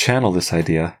tried to channel this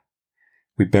idea.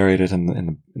 We buried it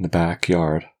in the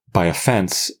backyard by a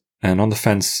fence. And on the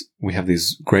fence, we have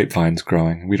these grapevines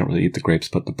growing. We don't really eat the grapes,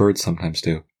 but the birds sometimes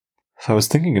do. So I was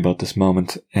thinking about this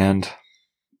moment and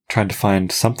trying to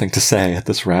find something to say at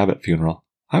this rabbit funeral.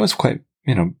 I was quite,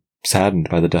 saddened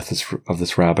by the death of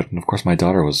this rabbit. And of course, my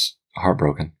daughter was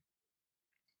heartbroken.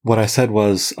 What I said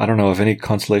was, I don't know of any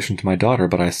consolation to my daughter,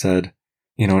 but I said,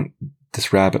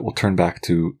 this rabbit will turn back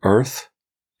to earth,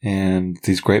 and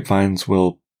these grapevines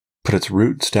will put its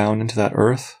roots down into that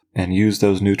earth and use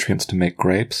those nutrients to make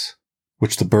grapes,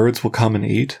 which the birds will come and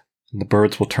eat, and the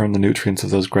birds will turn the nutrients of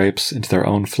those grapes into their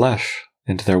own flesh,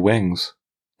 into their wings,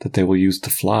 that they will use to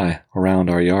fly around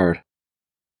our yard.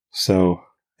 So,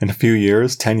 in a few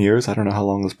years, 10 years, I don't know how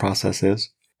long this process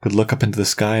is, could look up into the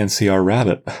sky and see our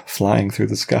rabbit flying through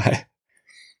the sky.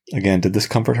 Again, did this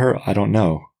comfort her? I don't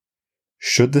know.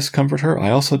 Should this comfort her?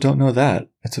 I also don't know that.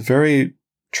 It's a very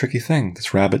tricky thing,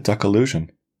 this rabbit-duck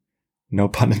illusion. No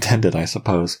pun intended, I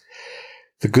suppose.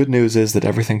 The good news is that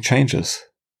everything changes.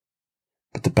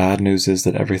 But the bad news is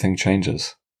that everything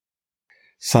changes.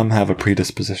 Some have a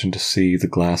predisposition to see the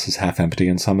glass as half empty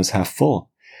and some as half full.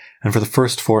 And for the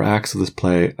first 4 acts of this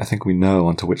play, I think we know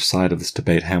onto which side of this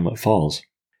debate Hamlet falls.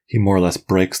 He more or less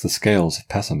breaks the scales of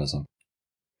pessimism.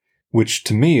 Which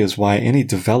to me is why any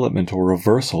development or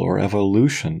reversal or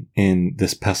evolution in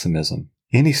this pessimism,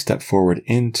 any step forward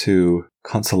into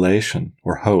consolation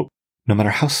or hope, no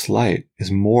matter how slight,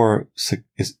 is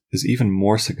even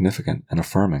more significant and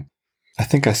affirming. I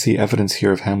think I see evidence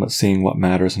here of Hamlet seeing what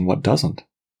matters and what doesn't.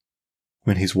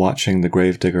 When he's watching the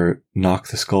gravedigger knock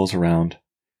the skulls around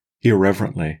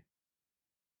irreverently,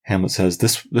 Hamlet says,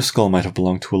 this skull might have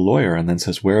belonged to a lawyer, and then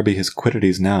says, where be his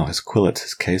quiddities now, his quillets,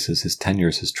 his cases, his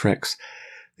tenures, his tricks?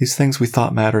 These things we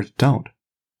thought mattered don't.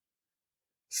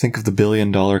 Think of the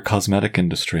billion-dollar cosmetic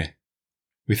industry.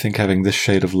 We think having this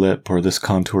shade of lip, or this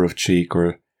contour of cheek,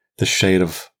 or this shade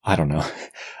of,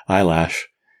 eyelash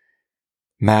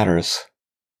matters.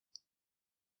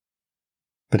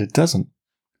 But it doesn't.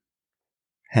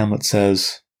 Hamlet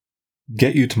says,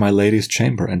 get you to my lady's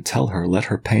chamber and tell her, let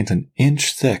her paint an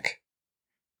inch thick.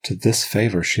 To this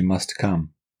favor she must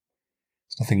come.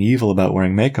 There's nothing evil about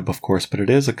wearing makeup, of course, but it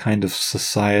is a kind of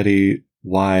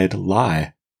society-wide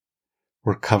lie.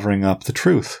 We're covering up the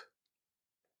truth.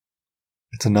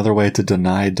 It's another way to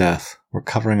deny death. We're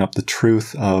covering up the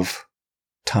truth of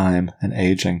time and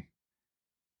aging,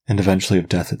 and eventually of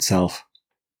death itself.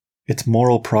 It's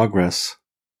moral progress,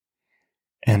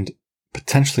 and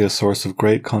potentially a source of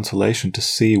great consolation to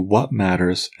see what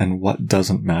matters and what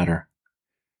doesn't matter,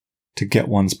 to get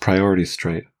one's priorities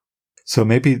straight. So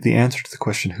maybe the answer to the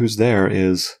question, who's there,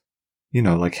 is,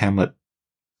 like Hamlet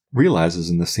realizes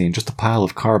in the scene, just a pile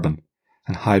of carbon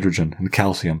and hydrogen and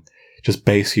calcium, just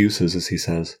base uses, as he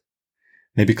says.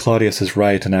 Maybe Claudius is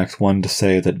right in Act 1 to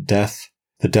say that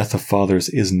the death of fathers,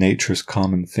 is nature's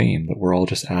common theme, that we're all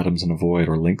just atoms in a void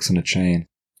or links in a chain.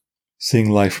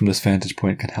 Seeing life from this vantage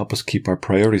point can help us keep our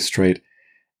priorities straight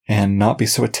and not be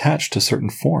so attached to certain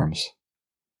forms.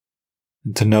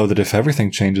 And to know that if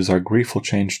everything changes, our grief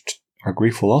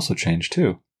will also change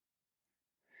too.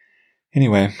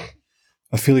 Anyway,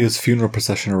 Ophelia's funeral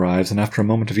procession arrives, and after a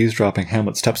moment of eavesdropping,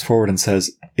 Hamlet steps forward and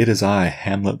says, "It is I,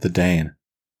 Hamlet the Dane."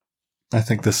 I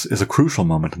think this is a crucial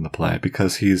moment in the play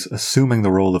because he's assuming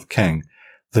the role of king.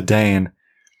 The Dane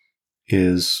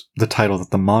is the title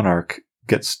that the monarch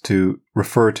gets to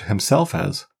refer to himself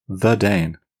as, the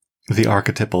Dane, the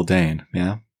archetypal Dane,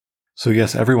 yeah? So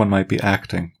yes, everyone might be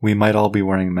acting. We might all be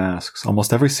wearing masks.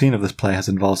 Almost every scene of this play has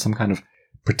involved some kind of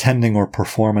pretending or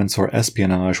performance or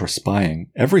espionage or spying.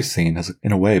 Every scene has,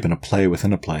 in a way, been a play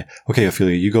within a play. Okay,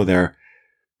 Ophelia, you go there,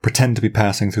 pretend to be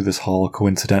passing through this hall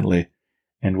coincidentally,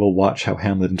 and we'll watch how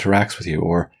Hamlet interacts with you.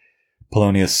 Or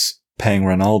Polonius paying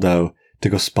Rinaldo to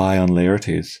go spy on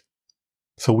Laertes.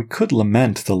 So we could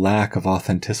lament the lack of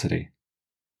authenticity,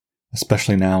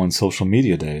 especially now in social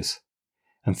media days,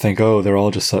 and think, oh, they're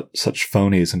all just such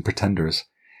phonies and pretenders.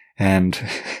 And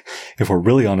if we're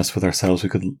really honest with ourselves, we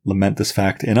could lament this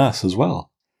fact in us as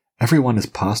well. Everyone is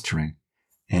posturing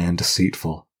and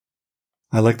deceitful.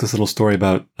 I like this little story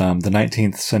about the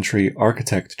 19th century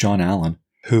architect John Allen,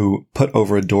 who put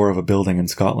over a door of a building in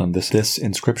Scotland this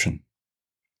inscription: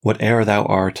 "Whate'er thou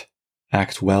art,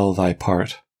 act well thy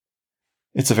part."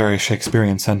 It's a very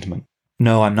Shakespearean sentiment.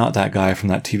 No, I'm not that guy from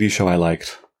that TV show I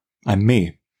liked. I'm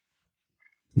me.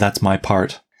 That's my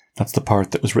part. That's the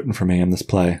part that was written for me in this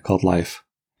play called Life.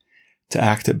 To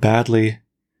act it badly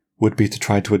would be to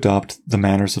try to adopt the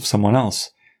manners of someone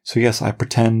else. So yes, I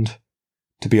pretend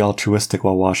to be altruistic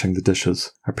while washing the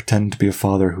dishes. I pretend to be a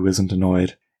father who isn't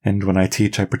annoyed. And when I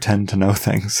teach, I pretend to know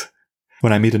things.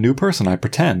 When I meet a new person, I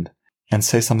pretend and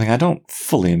say something I don't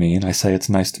fully mean. I say, "It's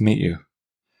nice to meet you."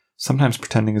 Sometimes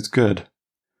pretending is good,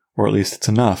 or at least it's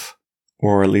enough,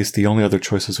 or at least the only other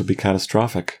choices would be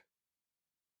catastrophic.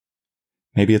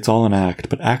 Maybe it's all an act,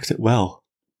 but act it well.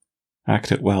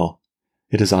 Act it well.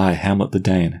 It is I, Hamlet the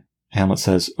Dane. Hamlet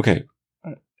says, okay,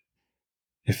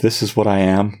 if this is what I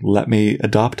am, let me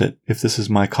adopt it. If this is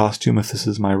my costume, if this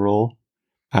is my role,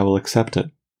 I will accept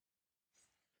it.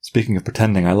 Speaking of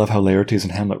pretending, I love how Laertes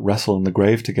and Hamlet wrestle in the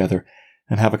grave together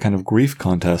and have a kind of grief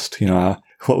contest.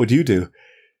 What would you do?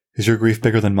 Is your grief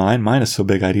bigger than mine? Mine is so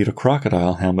big I'd eat a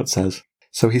crocodile, Hamlet says.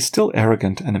 So he's still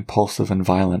arrogant and impulsive and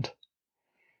violent.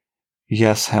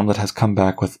 Yes, Hamlet has come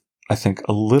back with, I think,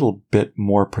 a little bit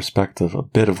more perspective, a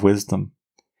bit of wisdom,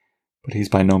 but he's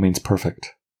by no means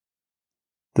perfect.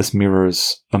 This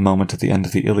mirrors a moment at the end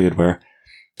of the Iliad where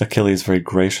Achilles very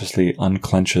graciously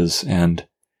unclenches and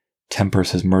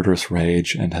tempers his murderous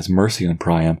rage and has mercy on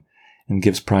Priam and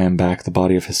gives Priam back the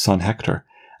body of his son Hector.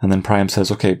 And then Priam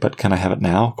says, okay, but can I have it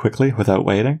now, quickly, without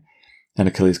waiting? And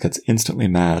Achilles gets instantly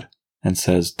mad and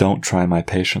says, don't try my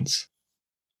patience.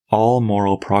 All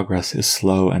moral progress is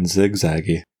slow and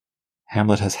zigzaggy.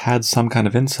 Hamlet has had some kind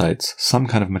of insights, some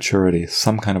kind of maturity,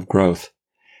 some kind of growth.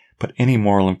 But any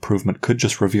moral improvement could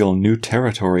just reveal new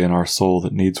territory in our soul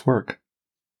that needs work.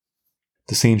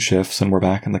 The scene shifts and we're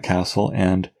back in the castle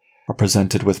and are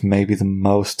presented with maybe the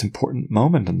most important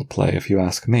moment in the play, if you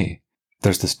ask me.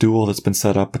 There's this duel that's been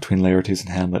set up between Laertes and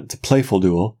Hamlet. It's a playful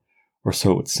duel, or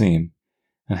so it would seem.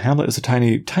 And Hamlet is a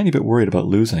tiny bit worried about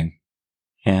losing.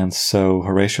 And so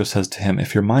Horatio says to him,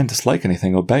 if your mind dislike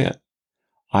anything, obey it.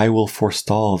 I will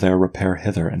forestall their repair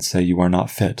hither and say you are not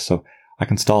fit, so I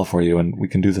can stall for you and we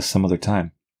can do this some other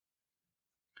time.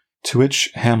 To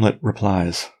which Hamlet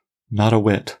replies, not a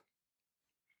whit.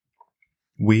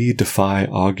 We defy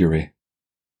augury.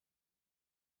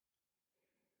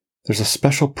 There's a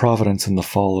special providence in the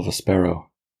fall of a sparrow.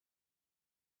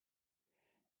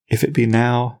 If it be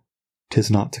now, 'tis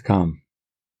not to come.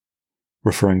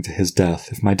 Referring to his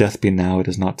death. If my death be now, it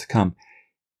is not to come.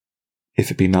 If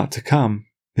it be not to come,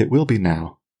 it will be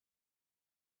now.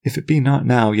 If it be not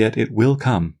now, yet it will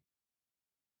come.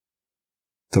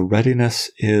 The readiness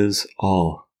is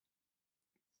all.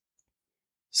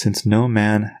 Since no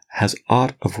man has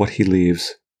aught of what he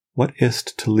leaves, what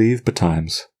is't to leave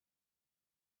betimes?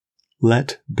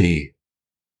 Let be.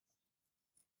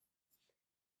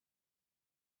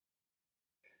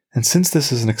 And since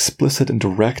this is an explicit and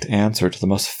direct answer to the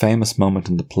most famous moment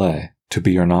in the play, to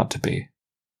be or not to be,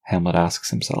 Hamlet asks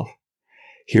himself.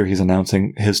 Here he's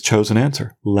announcing his chosen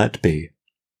answer, let be.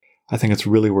 I think it's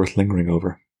really worth lingering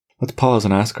over. Let's pause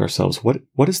and ask ourselves,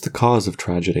 what is the cause of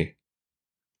tragedy?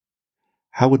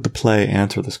 How would the play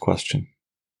answer this question?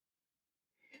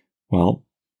 Well,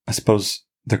 I suppose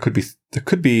there could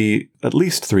be at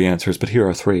least three answers, but here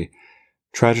are three.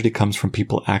 Tragedy comes from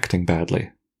people acting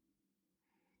badly.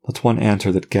 That's one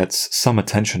answer that gets some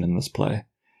attention in this play.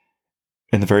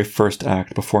 In the very first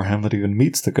act, before Hamlet even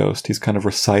meets the ghost, he's kind of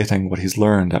reciting what he's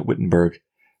learned at Wittenberg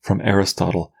from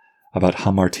Aristotle about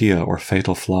hamartia, or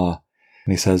fatal flaw.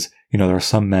 And he says, there are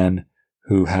some men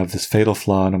who have this fatal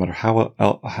flaw, no matter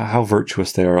how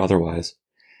virtuous they are otherwise.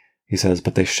 He says,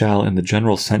 but they shall in the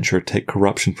general censure take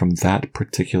corruption from that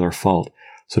particular fault.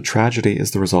 So tragedy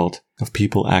is the result of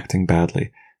people acting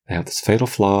badly. They have this fatal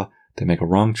flaw, they make a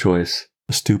wrong choice,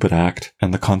 a stupid act,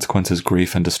 and the consequence is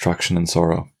grief and destruction and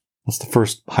sorrow. That's the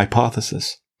first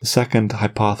hypothesis. The second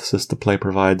hypothesis the play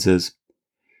provides is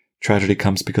tragedy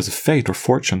comes because of fate or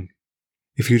fortune.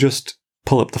 If you just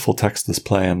pull up the full text of this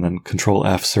play and then Control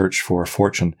F search for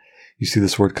fortune, you see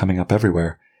this word coming up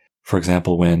everywhere. For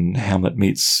example, when Hamlet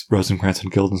meets Rosencrantz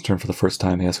and Guildenstern for the first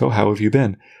time, he asks, "Oh, how have you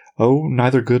been?" "Oh,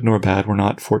 neither good nor bad. We're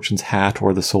not Fortune's hat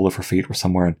or the sole of her feet. We're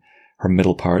somewhere in her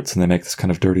middle parts," and they make this kind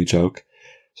of dirty joke.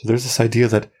 So there's this idea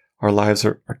that our lives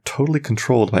are totally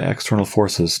controlled by external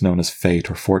forces known as fate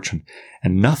or fortune,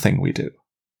 and nothing we do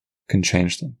can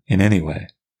change them in any way.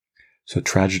 So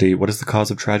tragedy, what is the cause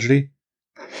of tragedy?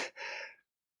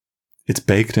 It's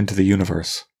baked into the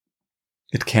universe.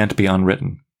 It can't be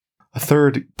unwritten. A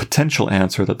third potential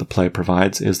answer that the play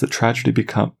provides is that tragedy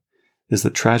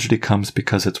comes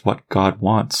because it's what God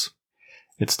wants.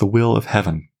 It's the will of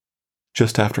heaven.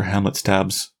 Just after Hamlet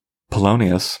stabs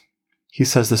Polonius, he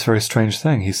says this very strange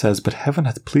thing. He says, "But heaven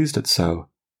hath pleased it so,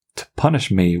 to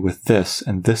punish me with this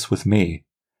and this with me,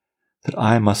 that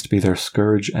I must be their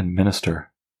scourge and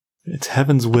minister." It's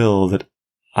heaven's will that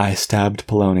I stabbed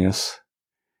Polonius,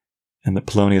 and that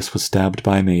Polonius was stabbed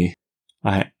by me.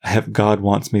 God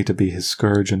wants me to be his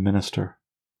scourge and minister.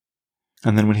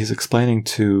 And then when he's explaining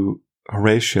to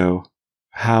Horatio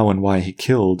how and why he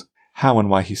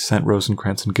sent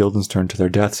Rosencrantz and Guildenstern to their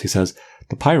deaths, he says,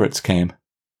 "The pirates came,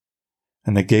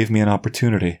 and they gave me an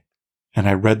opportunity. And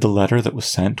I read the letter that was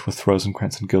sent with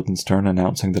Rosencrantz and Guildenstern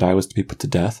announcing that I was to be put to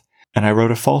death, and I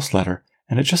wrote a false letter,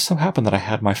 and it just so happened that I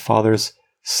had my father's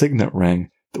signet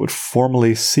ring that would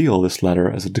formally seal this letter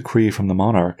as a decree from the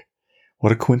monarch.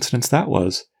 What a coincidence that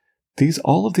was.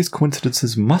 All of these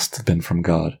coincidences must have been from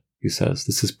God," he says.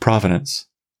 This is providence.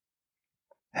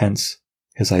 Hence,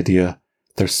 his idea,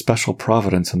 there's special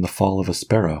providence in the fall of a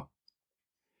sparrow.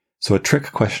 So a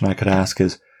trick question I could ask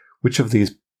is, which of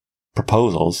these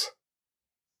proposals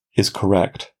is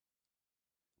correct?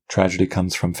 Tragedy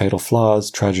comes from fatal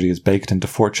flaws, tragedy is baked into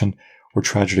fortune, or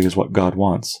tragedy is what God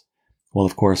wants? Well,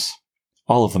 of course,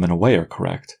 all of them in a way are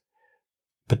correct.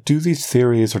 But do these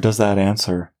theories, or does that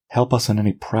answer, help us in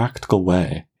any practical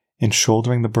way in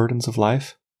shouldering the burdens of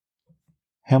life?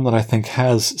 Hamlet, I think,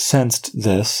 has sensed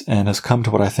this and has come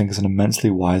to what I think is an immensely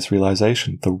wise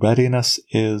realization. The readiness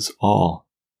is all.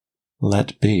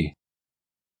 Let be.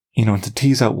 And to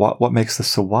tease out what makes this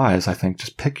so wise, I think,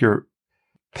 just pick a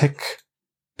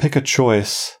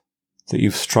choice that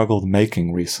you've struggled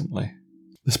making recently.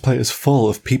 This play is full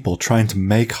of people trying to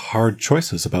make hard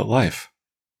choices about life.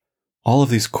 All of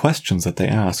these questions that they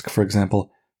ask, for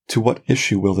example, to what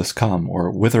issue will this come?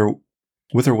 Or whither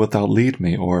wilt thou lead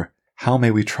me? Or how may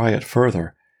we try it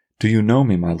further? Do you know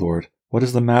me, my lord? What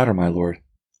is the matter, my lord?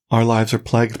 Our lives are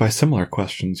plagued by similar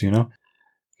questions,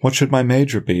 What should my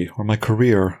major be, or my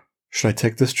career? Should I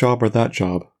take this job or that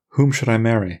job? Whom should I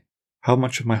marry? How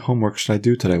much of my homework should I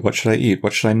do today? What should I eat?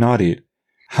 What should I not eat?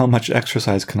 How much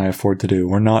exercise can I afford to do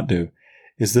or not do?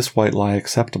 Is this white lie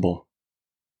acceptable?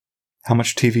 How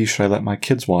much TV should I let my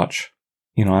kids watch?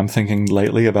 I'm thinking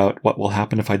lately about what will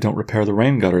happen if I don't repair the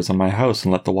rain gutters on my house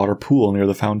and let the water pool near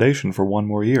the foundation for one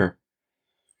more year.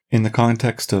 In the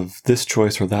context of this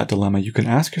choice or that dilemma, you can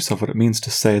ask yourself what it means to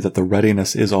say that the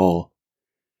readiness is all.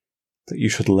 That you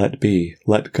should let be,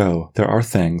 let go. There are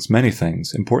things, many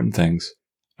things, important things,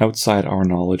 outside our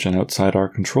knowledge and outside our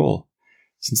control.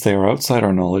 Since they are outside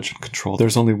our knowledge and control,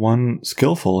 there's only one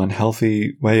skillful and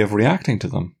healthy way of reacting to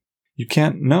them. You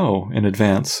can't know in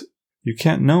advance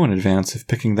if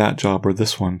picking that job or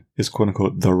this one is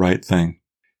quote-unquote the right thing.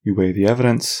 You weigh the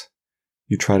evidence,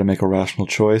 you try to make a rational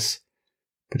choice,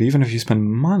 but even if you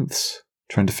spend months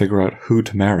trying to figure out who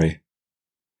to marry,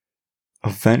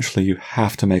 eventually you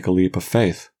have to make a leap of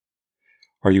faith.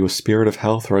 Are you a spirit of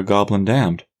health or a goblin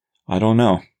damned? I don't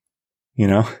know.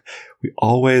 We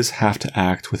always have to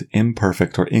act with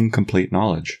imperfect or incomplete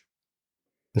knowledge.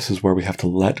 This is where we have to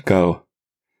let go.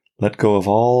 Let go of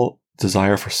all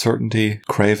desire for certainty,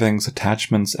 cravings,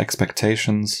 attachments,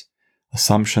 expectations,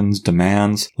 assumptions,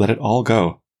 demands. Let it all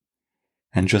go.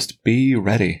 And just be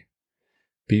ready.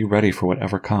 Be ready for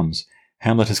whatever comes.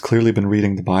 Hamlet has clearly been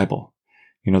reading the Bible.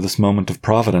 This moment of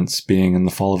providence being in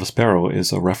the fall of a sparrow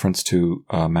is a reference to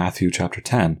Matthew chapter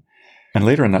 10. And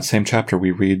later in that same chapter,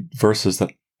 we read verses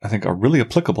that I think are really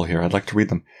applicable here. I'd like to read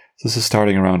them. This is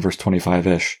starting around verse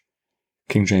 25-ish.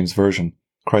 King James Version.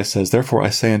 Christ says, "Therefore I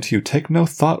say unto you, take no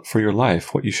thought for your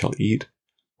life, what you shall eat,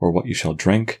 or what you shall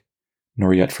drink,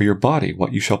 nor yet for your body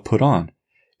what you shall put on.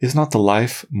 Is not the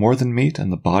life more than meat,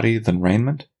 and the body than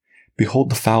raiment? Behold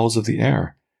the fowls of the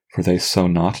air, for they sow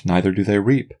not, neither do they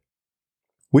reap.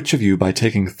 Which of you by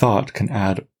taking thought can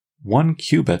add 1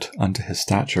 cubit unto his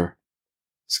stature?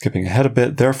 Skipping ahead a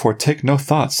bit, therefore take no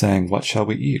thought, saying, What shall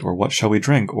we eat, or what shall we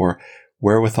drink, or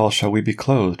wherewithal shall we be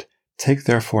clothed? Take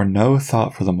therefore no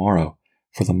thought for the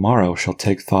morrow shall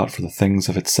take thought for the things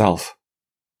of itself.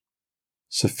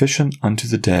 Sufficient unto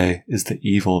the day is the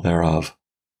evil thereof.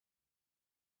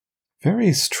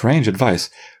 Very strange advice.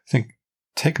 Think,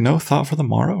 take no thought for the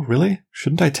morrow? Really?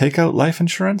 Shouldn't I take out life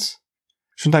insurance?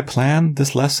 Shouldn't I plan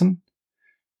this lesson?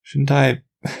 Shouldn't I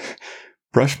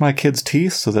brush my kids'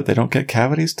 teeth so that they don't get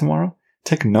cavities tomorrow?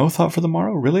 Take no thought for the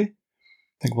morrow? Really?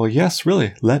 Think, well, yes,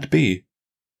 really, let be.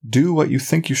 Do what you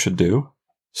think you should do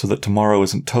so that tomorrow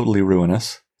isn't totally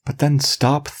ruinous, but then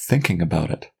stop thinking about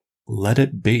it. Let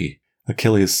it be.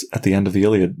 Achilles, at the end of the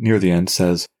Iliad, near the end,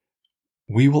 says,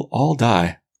 We will all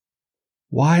die.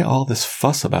 Why all this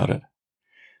fuss about it?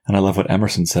 And I love what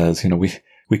Emerson says,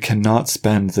 we cannot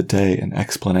spend the day in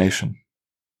explanation.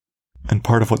 And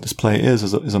part of what this play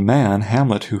is a man,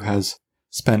 Hamlet, who has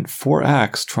spent 4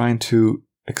 acts trying to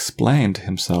explain to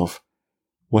himself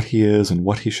what he is and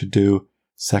what he should do,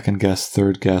 second guess,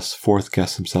 third guess, fourth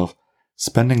guess himself,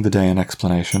 spending the day in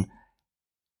explanation,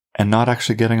 and not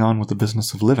actually getting on with the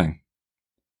business of living.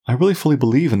 I really fully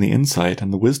believe in the insight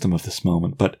and the wisdom of this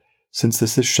moment, but since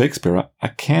this is Shakespeare, I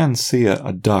can see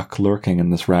a duck lurking in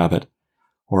this rabbit,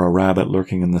 or a rabbit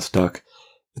lurking in this duck.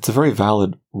 It's a very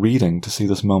valid reading to see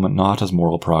this moment not as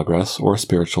moral progress or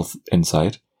spiritual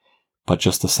insight, but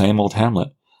just the same old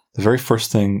Hamlet. The very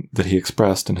first thing that he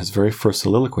expressed in his very first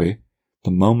soliloquy,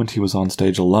 the moment he was on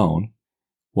stage alone,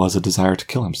 was a desire to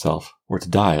kill himself, or to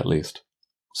die at least.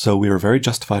 So we are very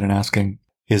justified in asking,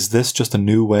 is this just a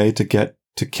new way to get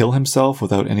to kill himself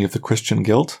without any of the Christian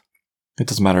guilt? It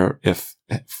doesn't matter if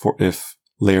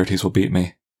Laertes will beat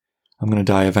me. I'm going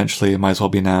to die eventually. It might as well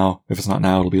be now. If it's not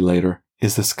now, it'll be later.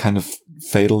 Is this kind of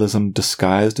fatalism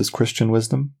disguised as Christian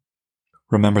wisdom?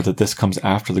 Remember that this comes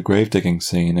after the grave-digging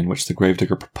scene in which the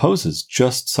gravedigger proposes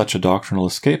just such a doctrinal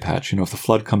escape hatch. If the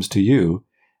flood comes to you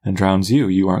and drowns you,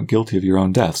 you aren't guilty of your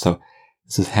own death. So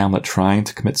this is Hamlet trying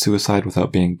to commit suicide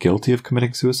without being guilty of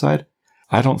committing suicide?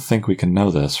 I don't think we can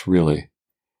know this, really.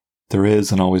 There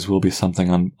is and always will be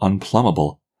something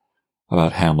unplumbable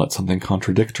about Hamlet, something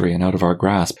contradictory and out of our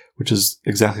grasp, which is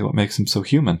exactly what makes him so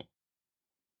human.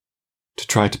 To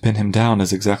try to pin him down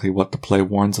is exactly what the play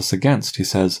warns us against. He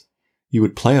says, you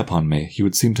would play upon me, you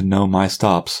would seem to know my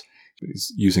stops.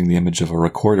 He's using the image of a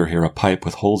recorder here, a pipe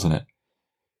with holes in it.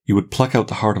 You would pluck out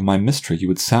the heart of my mystery, you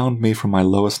would sound me from my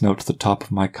lowest note to the top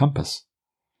of my compass.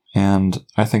 And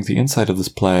I think the insight of this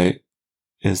play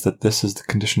is that this is the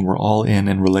condition we're all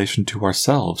in relation to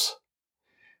ourselves.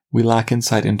 We lack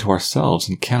insight into ourselves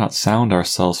and cannot sound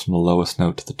ourselves from the lowest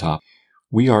note to the top.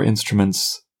 We are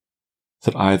instruments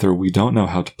that either we don't know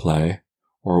how to play,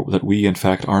 or that we in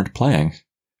fact aren't playing,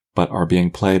 but are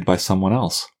being played by someone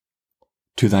else.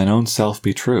 To thine own self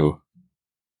be true,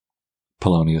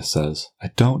 Polonius says.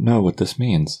 I don't know what this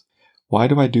means. Why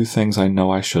do I do things I know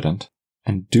I shouldn't,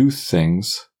 and do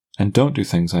things and don't do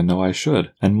things I know I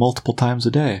should, and multiple times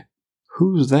a day?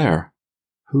 Who's there?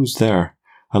 Who's there?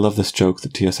 I love this joke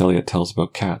that T.S. Eliot tells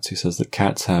about cats. He says that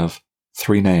cats have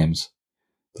 3 names.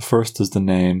 The first is the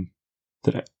name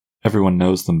that everyone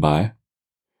knows them by.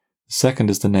 The second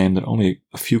is the name that only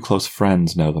a few close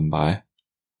friends know them by.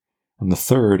 And the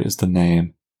third is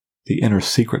the inner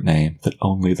secret name that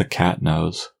only the cat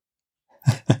knows.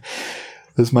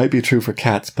 This might be true for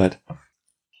cats, but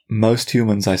most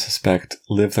humans, I suspect,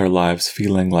 live their lives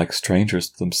feeling like strangers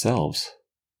to themselves.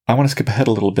 I want to skip ahead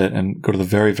a little bit and go to the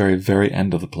very, very, very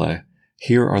end of the play.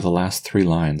 Here are the last 3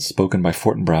 lines, spoken by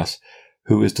Fortinbras,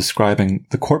 who is describing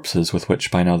the corpses with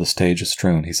which by now the stage is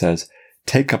strewn. He says,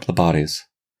 "Take up the bodies.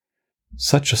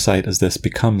 Such a sight as this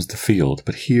becomes the field,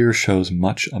 but here shows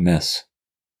much amiss.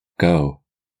 Go,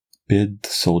 bid the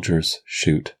soldiers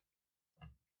shoot."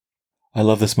 I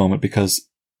love this moment because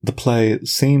the play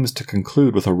seems to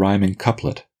conclude with a rhyming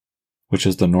couplet, which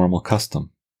is the normal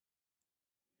custom.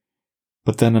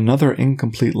 But then another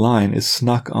incomplete line is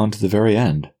snuck onto the very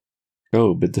end.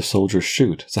 Go, bid the soldiers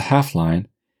shoot. It's a half line,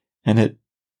 and it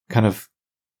kind of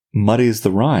muddies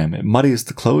the rhyme. It muddies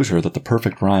the closure that the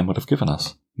perfect rhyme would have given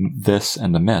us. This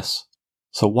and a miss.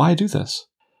 So why do this?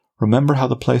 Remember how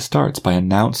the play starts by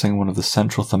announcing one of the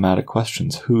central thematic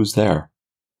questions. Who's there?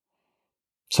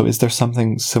 So is there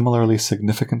something similarly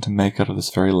significant to make out of this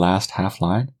very last half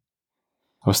line?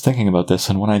 I was thinking about this,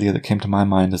 and one idea that came to my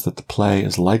mind is that the play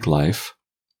is like life,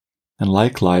 And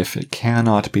like life, it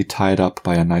cannot be tied up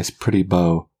by a nice pretty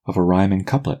bow of a rhyming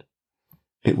couplet.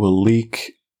 It will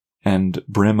leak and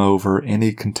brim over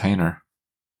any container,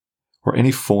 or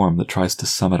any form that tries to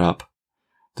sum it up.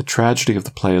 The tragedy of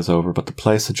the play is over, but the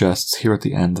play suggests here at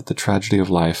the end that the tragedy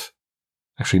of life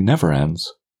actually never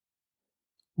ends.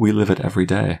 We live it every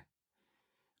day.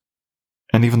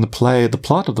 And even the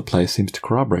plot of the play seems to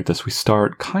corroborate this. We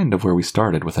start kind of where we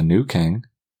started, with a new king,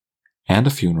 and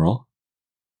a funeral,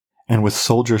 and with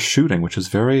soldiers shooting, which is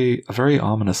a very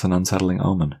ominous and unsettling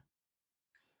omen.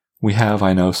 We have,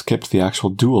 I know, skipped the actual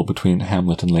duel between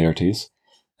Hamlet and Laertes,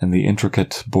 and the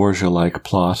intricate Borgia-like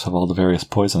plot of all the various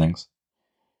poisonings.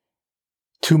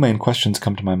 Two main questions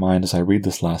come to my mind as I read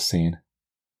this last scene.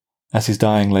 As he's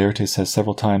dying, Laertes says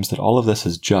several times that all of this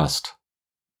is just.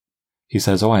 He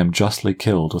says, "Oh, I am justly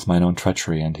killed with mine own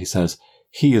treachery," and he says,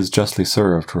 "He is justly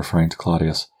served," referring to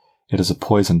Claudius. "It is a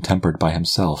poison tempered by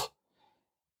himself."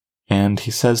 And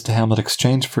he says to Hamlet,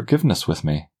 "Exchange forgiveness with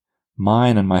me.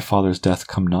 Mine and my father's death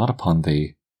come not upon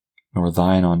thee, nor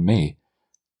thine on me."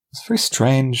 It's a very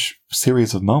strange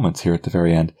series of moments here at the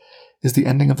very end. Is the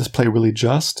ending of this play really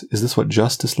just? Is this what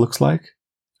justice looks like?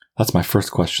 That's my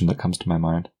first question that comes to my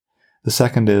mind. The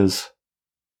second is,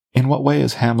 in what way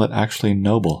is Hamlet actually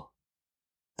noble?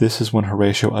 This is when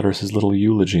Horatio utters his little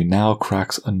eulogy, "Now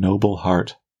cracks a noble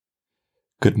heart.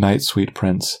 Good night, sweet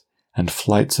prince, and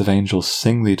flights of angels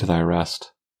sing thee to thy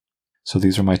rest." So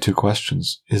these are my two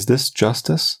questions. Is this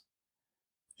justice?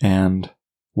 And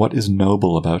what is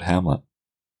noble about Hamlet?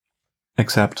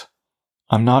 Except,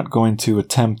 I'm not going to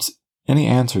attempt any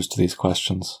answers to these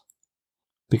questions,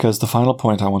 because the final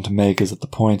point I want to make is that the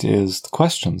point is the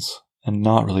questions, and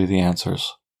not really the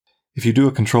answers. If you do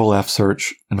a Control-F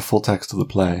search in a full text of the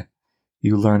play,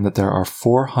 you learn that there are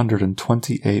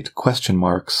 428 question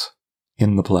marks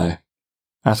in the play,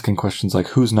 asking questions like,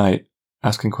 whose knight?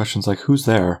 Asking questions like, who's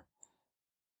there?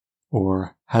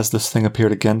 Or, has this thing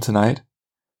appeared again tonight?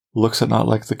 Looks it not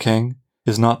like the king?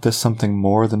 Is not this something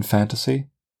more than fantasy?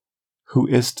 Who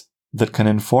is't that can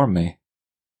inform me?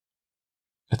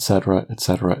 Etc.,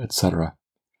 etc., etc.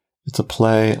 It's a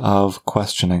play of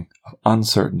questioning, of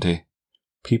uncertainty,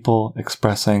 people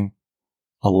expressing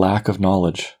a lack of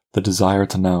knowledge, the desire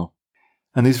to know.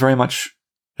 And these very much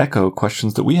echo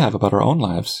questions that we have about our own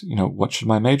lives. What should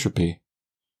my major be?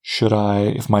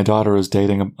 If my daughter is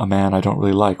dating a man I don't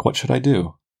really like, what should I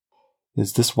do?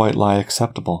 Is this white lie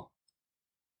acceptable?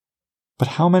 But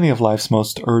how many of life's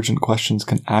most urgent questions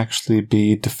can actually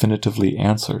be definitively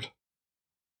answered?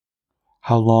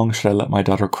 How long should I let my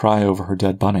daughter cry over her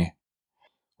dead bunny?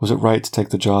 Was it right to take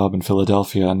the job in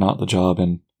Philadelphia and not the job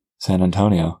in San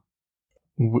Antonio?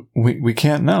 We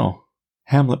can't know.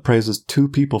 Hamlet praises two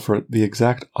people for the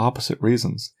exact opposite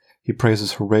reasons. He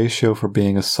praises Horatio for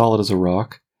being as solid as a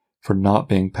rock, for not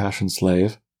being passion's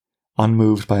slave,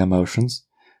 unmoved by emotions,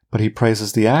 but he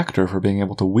praises the actor for being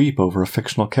able to weep over a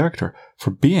fictional character,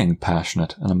 for being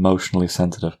passionate and emotionally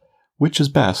sensitive. Which is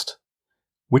best?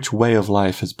 Which way of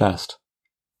life is best?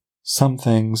 Some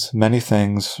things,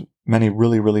 many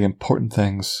really, really important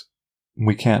things,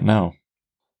 we can't know.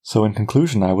 So in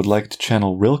conclusion, I would like to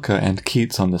channel Rilke and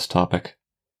Keats on this topic.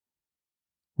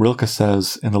 Rilke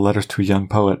says in the Letters to a Young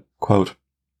Poet, quote,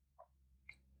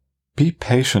 "Be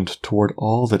patient toward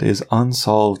all that is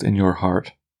unsolved in your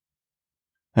heart,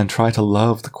 and try to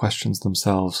love the questions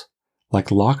themselves, like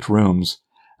locked rooms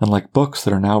and like books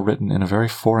that are now written in a very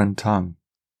foreign tongue.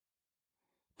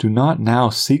 Do not now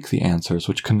seek the answers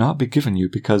which cannot be given you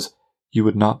because you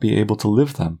would not be able to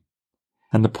live them.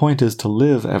 And the point is to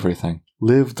live everything,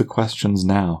 live the questions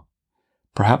now.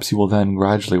 Perhaps you will then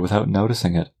gradually, without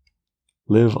noticing it,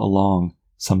 live along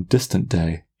some distant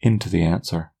day into the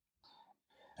answer."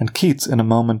 And Keats, in a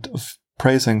moment of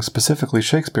praising specifically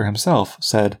Shakespeare himself,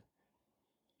 said,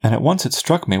 "And at once it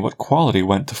struck me what quality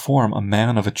went to form a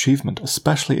man of achievement,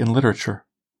 especially in literature,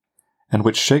 and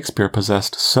which Shakespeare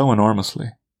possessed so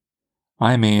enormously.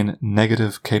 I mean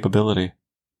negative capability.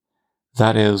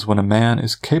 That is, when a man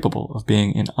is capable of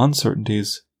being in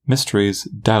uncertainties, mysteries,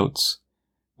 doubts,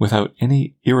 without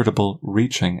any irritable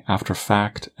reaching after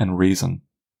fact and reason.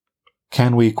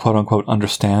 Can we, quote-unquote,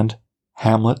 understand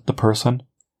Hamlet the person,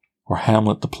 or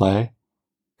Hamlet the play?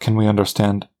 Can we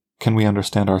understand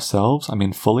ourselves?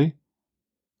 Fully?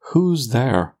 Who's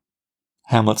there?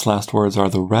 Hamlet's last words are,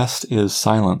 "The rest is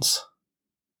silence."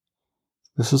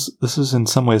 This is in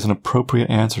some ways an appropriate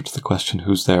answer to the question,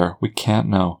 who's there? We can't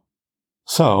know.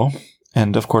 So,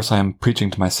 and of course I am preaching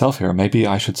to myself here, maybe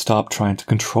I should stop trying to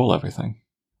control everything.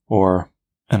 Or,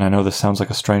 and I know this sounds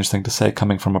like a strange thing to say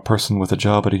coming from a person with a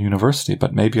job at a university,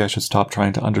 but maybe I should stop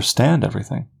trying to understand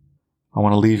everything. I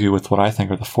want to leave you with what I think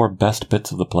are the 4 best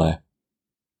bits of the play.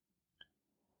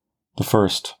 The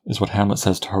first is what Hamlet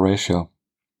says to Horatio.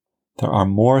 There are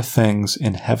more things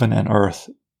in heaven and earth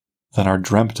than are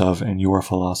dreamt of in your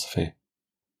philosophy.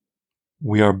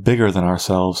 We are bigger than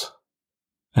ourselves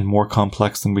and more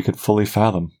complex than we could fully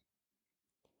fathom.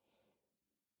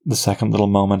 The second little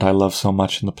moment I love so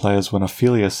much in the play is when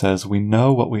Ophelia says, "We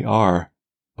know what we are,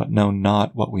 but know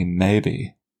not what we may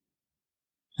be."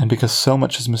 And because so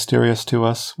much is mysterious to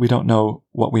us, we don't know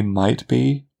what we might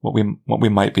be, what we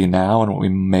might be now, and what we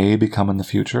may become in the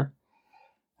future.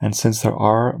 And since there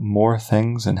are more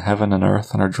things in heaven and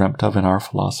earth than are dreamt of in our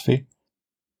philosophy,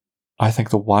 I think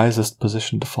the wisest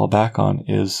position to fall back on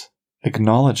is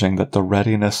acknowledging that the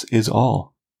readiness is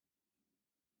all,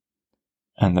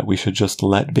 and that we should just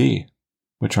let be,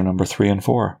 which are number 3 and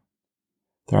 4.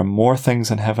 There are more things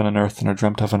in heaven and earth than are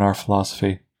dreamt of in our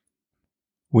philosophy.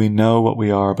 We know what we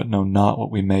are, but know not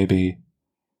what we may be.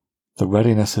 The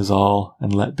readiness is all,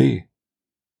 and let be.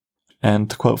 And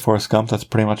to quote Forrest Gump, that's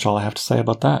pretty much all I have to say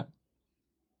about that.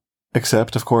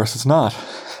 Except, of course, it's not.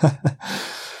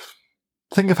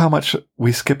 Think of how much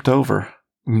we skipped over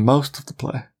most of the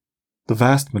play, the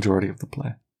vast majority of the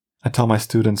play. I tell my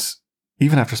students,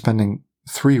 even after spending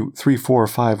 3, 4, or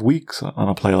 5 weeks on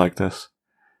a play like this,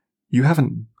 you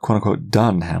haven't, quote-unquote,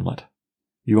 done Hamlet.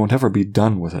 You won't ever be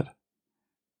done with it.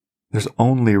 There's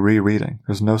only rereading.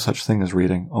 There's no such thing as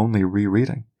reading, only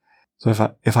rereading. So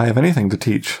if I have anything to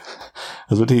teach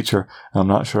as a teacher, and I'm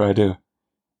not sure I do,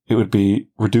 it would be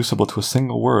reducible to a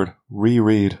single word: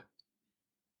 reread.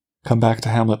 Come back to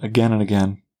Hamlet again and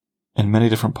again, in many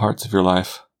different parts of your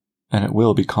life, and it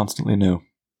will be constantly new.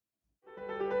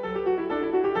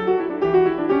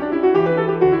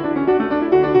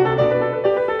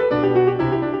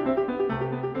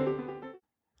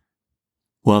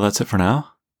 Well, that's it for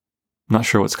now. Not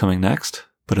sure what's coming next,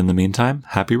 but in the meantime,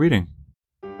 happy reading.